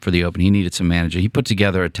people for the opening. He needed some manager. He put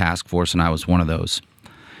together a task force, and I was one of those.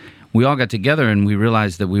 We all got together, and we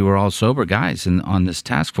realized that we were all sober guys on this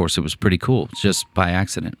task force. It was pretty cool, just by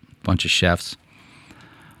accident. A bunch of chefs.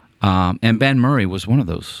 And Ben Murray was one of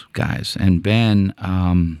those guys. And Ben,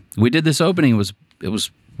 we did this opening. It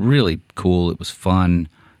was really cool. It was fun,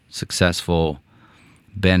 successful.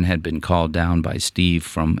 Ben had been called down by Steve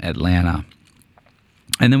from Atlanta.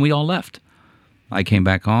 And then we all left. I came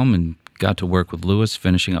back home and got to work with Lewis,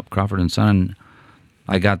 finishing up Crawford & Son.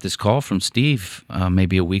 I got this call from Steve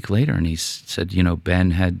maybe a week later, and he said,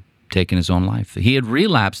 Ben had taken his own life. He had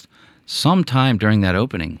relapsed sometime during that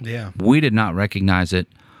opening. Yeah. We did not recognize it.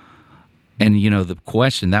 And,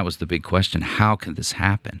 that was the big question. How can this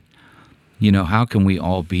happen? How can we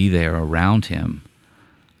all be there around him,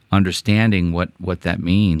 understanding what that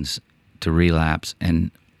means to relapse?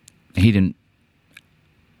 And he didn't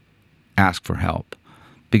ask for help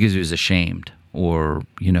because he was ashamed, or,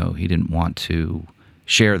 he didn't want to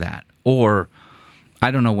share that. Or I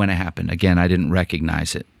don't know when it happened. Again, I didn't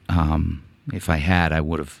recognize it. If I had, I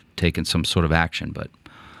would have taken some sort of action. But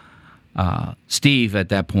Steve at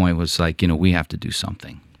that point was like, we have to do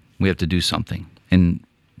something. We have to do something. And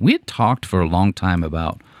we had talked for a long time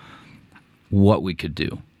about what we could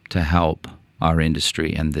do to help our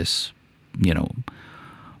industry and this,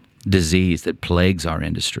 disease that plagues our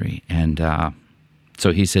industry. And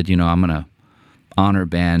so he said, I'm going to honor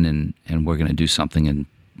Ben and we're going to do something. And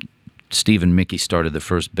Steve and Mickey started the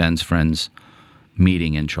first Ben's Friends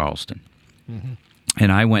meeting in Charleston. Mm-hmm.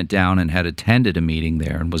 And I went down and had attended a meeting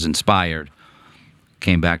there and was inspired,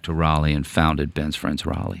 came back to Raleigh and founded Ben's Friends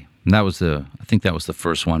Raleigh. And I think that was the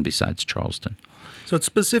first one besides Charleston. So it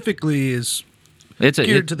specifically is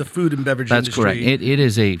geared to the food and beverage industry. That's correct. It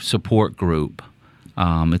is a support group.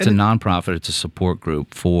 It's a nonprofit. It's a support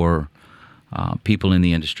group for people in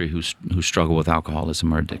the industry who struggle with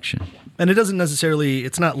alcoholism or addiction. And it doesn't necessarily,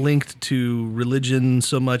 it's not linked to religion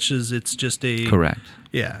so much as it's just a... Correct.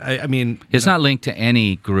 Yeah, I mean... It's not linked to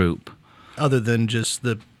any group. Other than just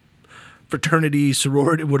the fraternity,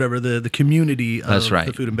 sorority, whatever, the community of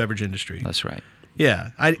the food and beverage industry. That's right.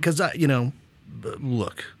 Yeah, because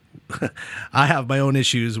look, I have my own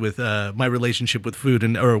issues with my relationship with food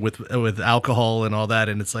or with alcohol and all that,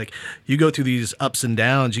 and it's like you go through these ups and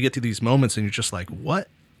downs, you get through these moments, and you're just like, what?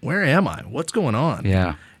 Where am I? What's going on?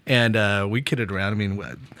 Yeah. And we kidded around. I mean,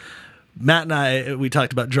 Matt and I, we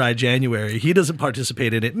talked about Dry January. He doesn't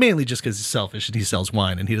participate in it mainly just because he's selfish and he sells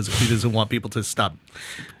wine and he doesn't want people to stop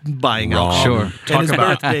buying alcohol. Sure. And his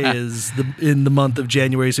birthday is in the month of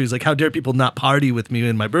January, so he's like, "How dare people not party with me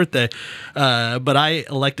in my birthday?" But I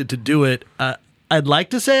elected to do it. I'd like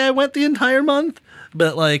to say I went the entire month,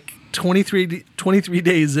 but like 23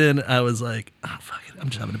 days in, I was like, "Oh fuck it, I'm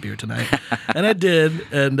just having a beer tonight," and I did.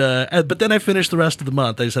 And but then I finished the rest of the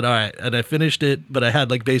month. I said, "All right," and I finished it. But I had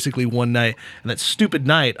like basically one night, and that stupid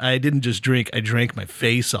night, I didn't just drink; I drank my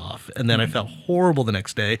face off, and then I felt horrible the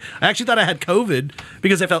next day. I actually thought I had COVID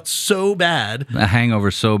because I felt so bad. A hangover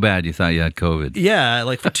so bad you thought you had COVID. Yeah,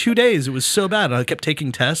 like for 2 days it was so bad. And I kept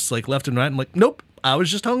taking tests like left and right. I'm like, nope, I was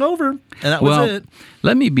just hungover, and that was it.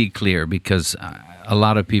 Let me be clear, because a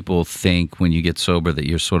lot of people think when you get sober that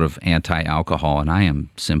you're sort of anti-alcohol, and I am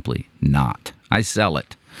simply not. I sell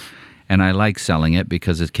it, and I like selling it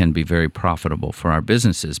because it can be very profitable for our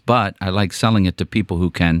businesses, but I like selling it to people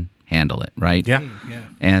who can handle it, right? Yeah.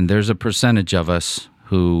 And there's a percentage of us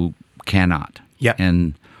who cannot. Yeah.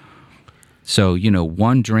 And so,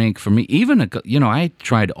 one drink for me, even, I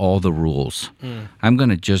tried all the rules. I'm going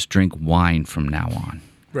to just drink wine from now on.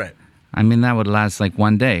 Right. I mean, that would last like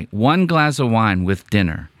one day. One glass of wine with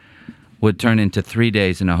dinner would turn into 3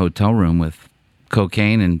 days in a hotel room with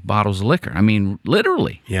cocaine and bottles of liquor. I mean,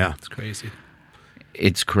 literally. Yeah. It's crazy.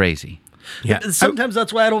 It's crazy. Yeah. Sometimes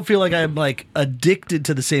that's why I don't feel like I'm like addicted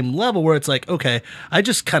to the same level where it's like, okay, I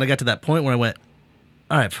just kind of got to that point where I went,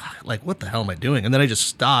 all right, like, what the hell am I doing? And then I just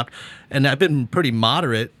stopped. And I've been pretty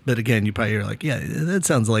moderate. But again, you probably are like, yeah, that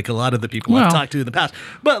sounds like a lot of the people I've talked to in the past.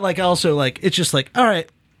 But like also like, it's just like, all right,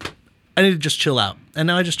 I need to just chill out. And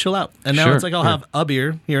now I just chill out. And now it's like I'll have a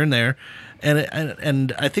beer here and there.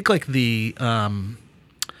 And I think like the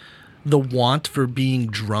want for being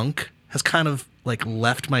drunk has kind of like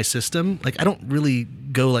left my system. Like I don't really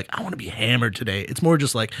go like, I want to be hammered today. It's more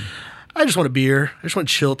just like, I just want a beer. I just want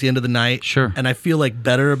to chill at the end of the night. Sure. And I feel like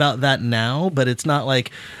better about that now, but it's not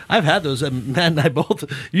like I've had those. Matt and I both.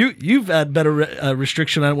 You've had better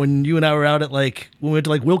restriction on it when you and I were out at like when we went to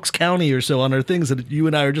like Wilkes County or so on our things, that you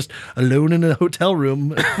and I are just alone in a hotel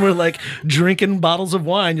room. We're like drinking bottles of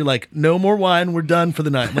wine. You're like, no more wine. We're done for the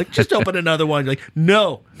night. I'm like, just open another one. You're like,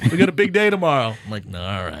 no, we got a big day tomorrow. I'm like, no,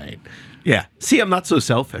 all right. Yeah. See, I'm not so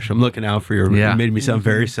selfish. I'm looking out for your... Yeah. You made me sound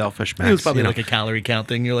very selfish, Max. It was probably like a calorie count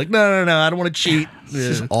thing. You're like, no, I don't want to cheat.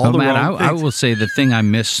 This is all the man, wrong I things. will say the thing I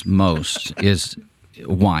miss most is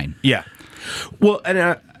wine. Yeah. Well,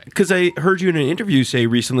 and because I heard you in an interview say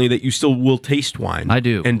recently that you still will taste wine. I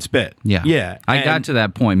do. And spit. Yeah. Yeah. I got to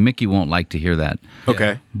that point. Mickey won't like to hear that.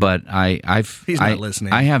 Okay. But He's not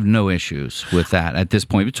listening. I have no issues with that at this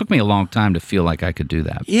point. It took me a long time to feel like I could do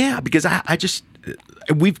that. Yeah, because I just...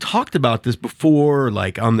 We've talked about this before,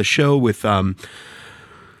 like on the show with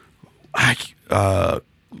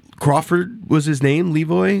Crawford was his name,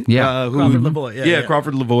 Levoy? Yeah. Crawford Lavoie. Yeah.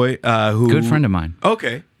 Crawford Lavoie. Who, Good friend of mine.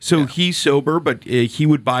 Okay. So he's sober, but he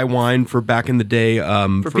would buy wine for back in the day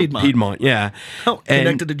for Piedmont. Yeah. Oh,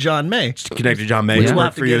 connected to John May. Connected to John May. Yeah. Which We'll have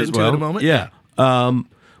worked to for you get as into well. in a moment. Yeah.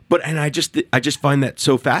 But I just find that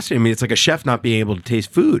so fascinating. I mean, it's like a chef not being able to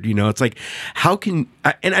taste food. You know, it's like how can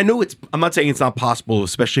and I know I'm not saying it's not possible,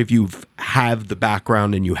 especially if you have the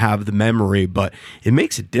background and you have the memory, but it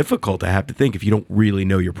makes it difficult. I have to think if you don't really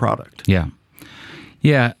know your product. Yeah.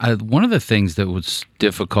 Yeah. One of the things that was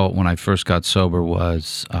difficult when I first got sober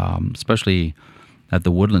was, especially at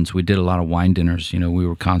the Woodlands, we did a lot of wine dinners. You know, we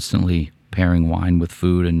were constantly pairing wine with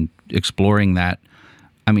food and exploring that.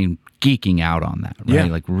 I mean, geeking out on that, right?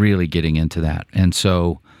 Yeah. Like really getting into that. And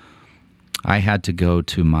so I had to go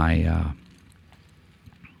to my,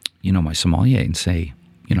 my sommelier and say,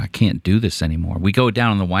 I can't do this anymore. We go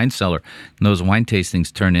down in the wine cellar, and those wine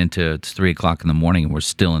tastings turn into it's 3:00 in the morning, and we're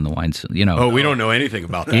still in the wine cellar. Oh, we don't know anything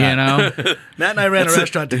about that. Matt and I ran a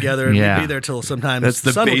restaurant together, and we'd be there till sometimes that's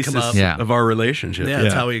the sun basis would come up. Yeah. of our relationship. Yeah,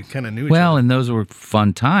 that's how we kind of knew each Well, other. and those were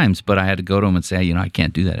fun times, but I had to go to him and say, I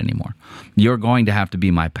can't do that anymore. You're going to have to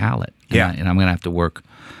be my palate, and I'm going to have to work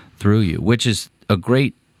through you, which is a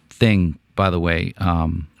great thing, by the way,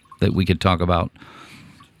 that we could talk about,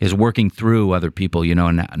 is working through other people,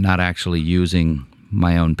 and not actually using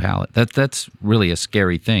my own palate. That's really a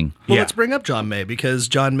scary thing. Well, let's bring up John May, because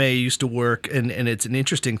John May used to work, and it's an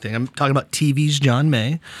interesting thing. I'm talking about TV's John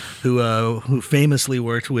May, who famously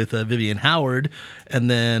worked with Vivian Howard and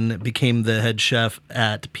then became the head chef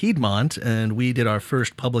at Piedmont, and we did our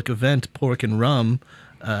first public event, Pork and Rum,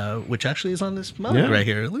 which actually is on this mug right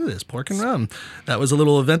here. Look at this, Pork and Rum. That was a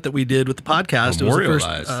little event that we did with the podcast. It was the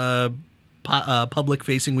first public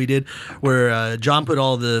facing we did, where John put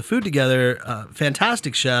all the food together.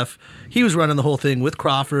 Fantastic chef. He was running the whole thing with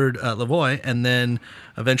Crawford Lavoie, and then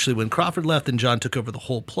eventually when Crawford left and John took over the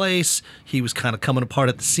whole place, he was kind of coming apart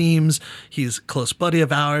at the seams. He's a close buddy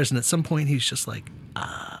of ours, and at some point he's just like,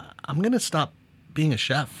 I'm gonna stop being a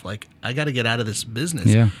chef. Like, I got to get out of this business.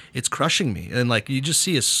 Yeah. It's crushing me. And like, you just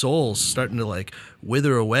see his soul starting to like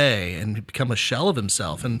wither away and become a shell of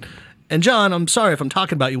himself. And John, I'm sorry if I'm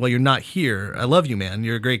talking about you while you're not here. I love you, man.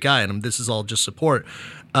 You're a great guy, and this is all just support.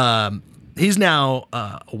 He's now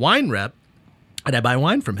a wine rep, and I buy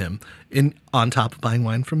wine from him on top of buying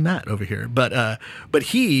wine from Matt over here. But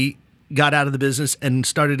he got out of the business and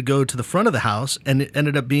started to go to the front of the house, and it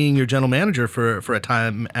ended up being your general manager for a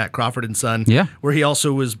time at Crawford and Son, where he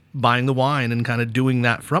also was buying the wine and kind of doing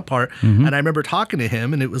that front part. Mm-hmm. And I remember talking to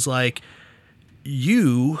him, and it was like,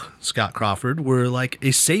 you, Scott Crawford, were like a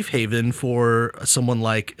safe haven for someone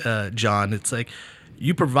like John. It's like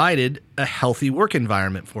you provided a healthy work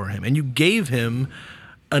environment for him, and you gave him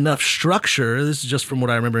enough structure. This is just from what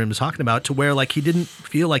I remember him talking about, to where like he didn't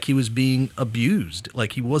feel like he was being abused.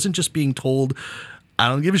 Like he wasn't just being told, I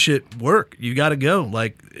don't give a shit, work, you got to go.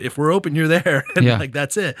 Like if we're open, you're there. And like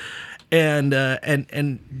that's it. And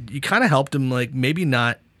you kind of helped him like maybe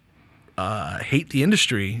not hate the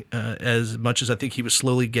industry as much as I think he was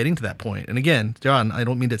slowly getting to that point. And again, John, I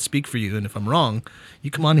don't mean to speak for you, and if I'm wrong,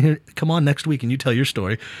 you come on next week and you tell your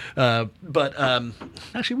story. But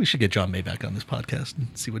actually, we should get John May back on this podcast and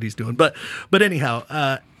see what he's doing. But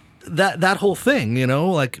anyhow, that whole thing,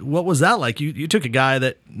 like what was that like? You took a guy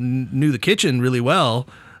that knew the kitchen really well,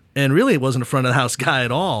 and really wasn't a front of the house guy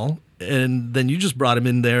at all, and then you just brought him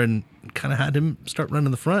in there and kind of had him start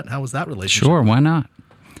running the front. How was that relationship? Sure, why not?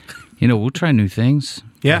 We'll try new things.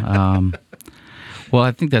 Yeah. Well,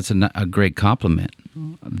 I think that's a great compliment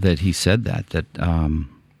that he said that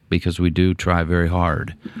because we do try very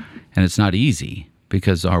hard, and it's not easy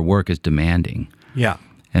because our work is demanding. Yeah.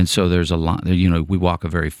 And so there's a lot, we walk a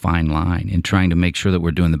very fine line in trying to make sure that we're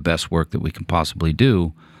doing the best work that we can possibly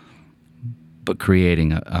do, but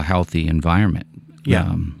creating a healthy environment.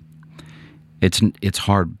 Yeah. It's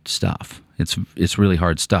hard stuff. It's really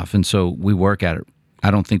hard stuff. And so we work at it. I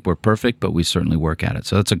don't think we're perfect, but we certainly work at it.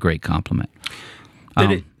 So that's a great compliment.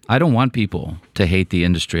 I don't want people to hate the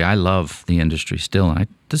industry. I love the industry still.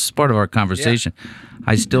 This is part of our conversation. Yeah.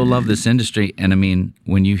 I still love this industry. And I mean,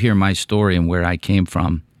 when you hear my story and where I came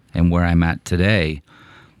from and where I'm at today,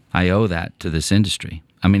 I owe that to this industry.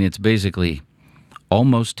 I mean, it's basically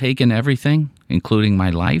almost taken everything, including my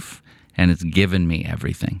life, and it's given me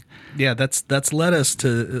everything. Yeah, that's led us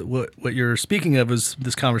to what you're speaking of is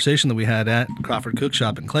this conversation that we had at Crawford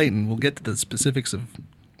Cookshop in Clayton. We'll get to the specifics of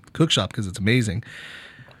Cookshop because it's amazing.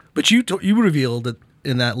 But you revealed that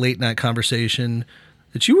in that late night conversation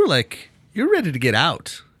that you were you're ready to get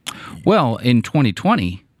out. Well, in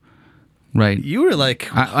 2020, right? You were like,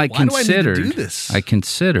 I why considered, do I need to do this? I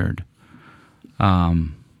considered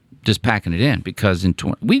just packing it in because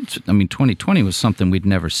 2020 was something we'd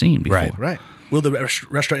never seen before. Right. Will the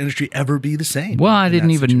restaurant industry ever be the same? Well, I in didn't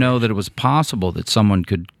that even situation? know that it was possible that someone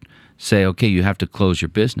could say, okay, you have to close your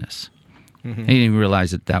business. I didn't even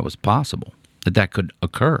realize that was possible, that could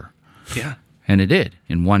occur. Yeah. And it did.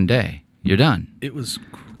 In one day, you're done. It was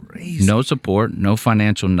crazy. No support, no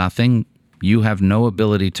financial, nothing. You have no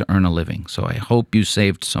ability to earn a living. So I hope you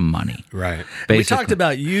saved some money. Right. We talked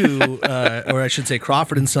about you, or I should say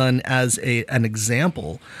Crawford & Son, as an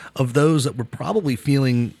example of those that were probably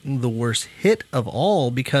feeling the worst hit of all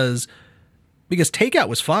because takeout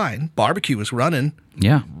was fine, barbecue was running,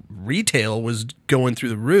 Yeah. retail was going through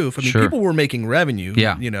the roof. I mean, Sure. people were making revenue.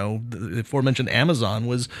 Yeah. The aforementioned Amazon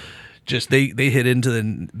was just they hit into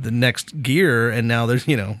the next gear, and now there's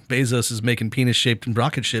Bezos is making penis-shaped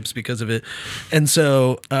rocket ships because of it, and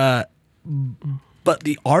so. But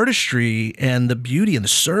the artistry and the beauty and the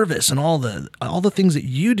service and all the things that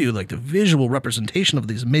you do, like the visual representation of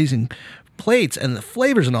these amazing plates and the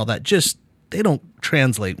flavors and all that, just they don't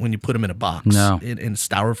translate when you put them in a box, No. in a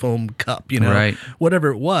styrofoam cup, Right. whatever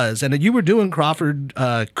it was. And you were doing Crawford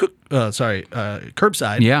curbside,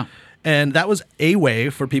 Yeah. and that was a way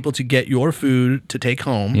for people to get your food to take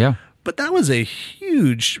home. Yeah. But that was a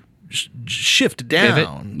huge shift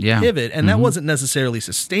down, pivot, and that wasn't necessarily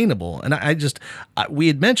sustainable. And we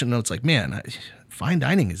had mentioned, it's like, man, fine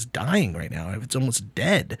dining is dying right now. It's almost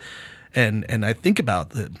dead. And I think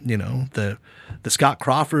about the Scott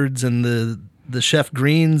Crawfords and the Chef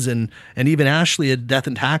Greens and even Ashley at Death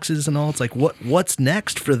and Taxes and all. It's like, what's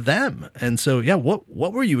next for them? And so, yeah,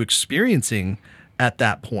 what were you experiencing at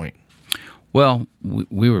that point? Well,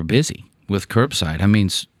 we were busy with curbside. I mean,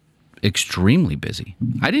 extremely busy.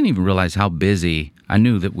 I didn't even realize how busy. I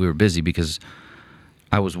knew that we were busy because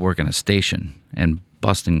I was working a station and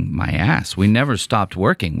busting my ass. We never stopped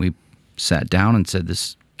working. We sat down and said,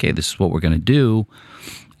 this is what we're going to do,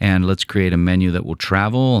 and let's create a menu that will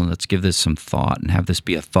travel, and let's give this some thought and have this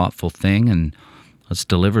be a thoughtful thing, and let's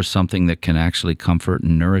deliver something that can actually comfort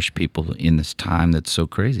and nourish people in this time that's so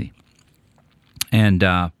crazy. And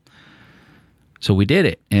so we did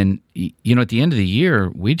it. And, at the end of the year,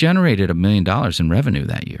 we generated $1 million in revenue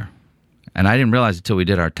that year. And I didn't realize until we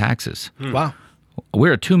did our taxes. Wow.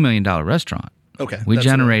 We're a $2 million restaurant. Okay. We That's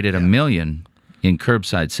generated $1 million in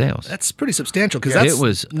curbside sales. That's pretty substantial because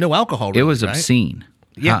that's no alcohol. Really, it was right? obscene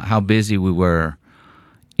Yeah. how busy we were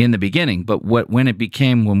in the beginning. But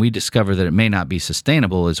when we discovered that it may not be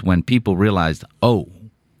sustainable is when people realized, oh,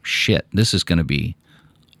 shit, this is going to be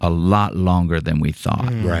a lot longer than we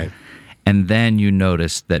thought. Right. And then you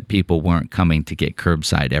noticed that people weren't coming to get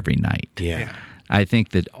curbside every night. Yeah. I think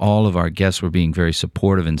that all of our guests were being very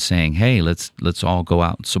supportive and saying, hey, let's all go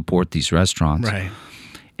out and support these restaurants. Right.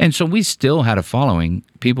 And so we still had a following.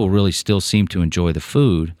 People really still seemed to enjoy the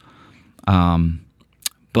food.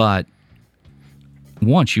 But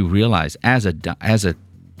once you realize as a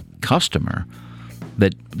customer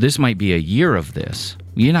that this might be a year of this,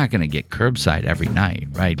 you're not going to get curbside every night,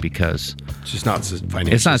 right? Because It's just not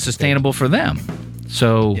financially. it's not sustainable for them.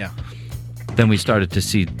 So Yeah. then we started to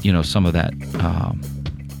see, some of that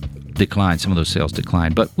decline, some of those sales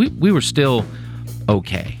decline. But we were still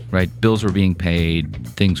okay, right? Bills were being paid.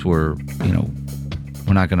 Things were,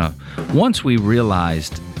 we're not going to. Once we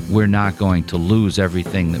realized we're not going to lose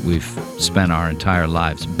everything that we've spent our entire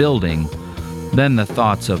lives building, then the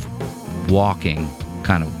thoughts of walking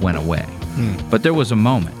kind of went away. But there was a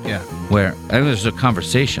moment where there was a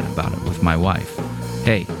conversation about it with my wife.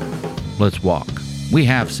 Hey, let's walk. We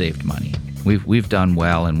have saved money. We've done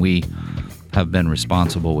well, and we have been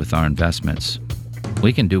responsible with our investments.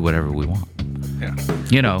 We can do whatever we want.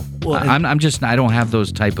 Yeah. Well, I don't have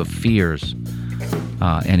those type of fears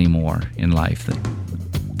anymore in life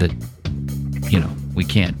that we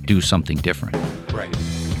can't do something different. Right.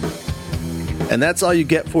 And that's all you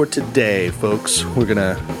get for today, folks. We're going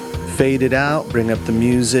to fade it out, bring up the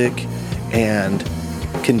music, and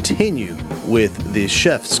continue with the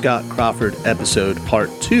Chef Scott Crawford episode part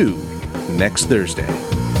 2 next Thursday.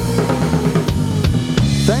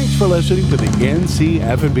 Thanks for listening to the NC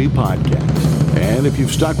F&B podcast. And if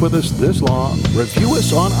you've stuck with us this long, review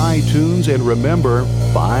us on iTunes, and remember,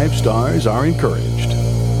 5 stars are encouraged.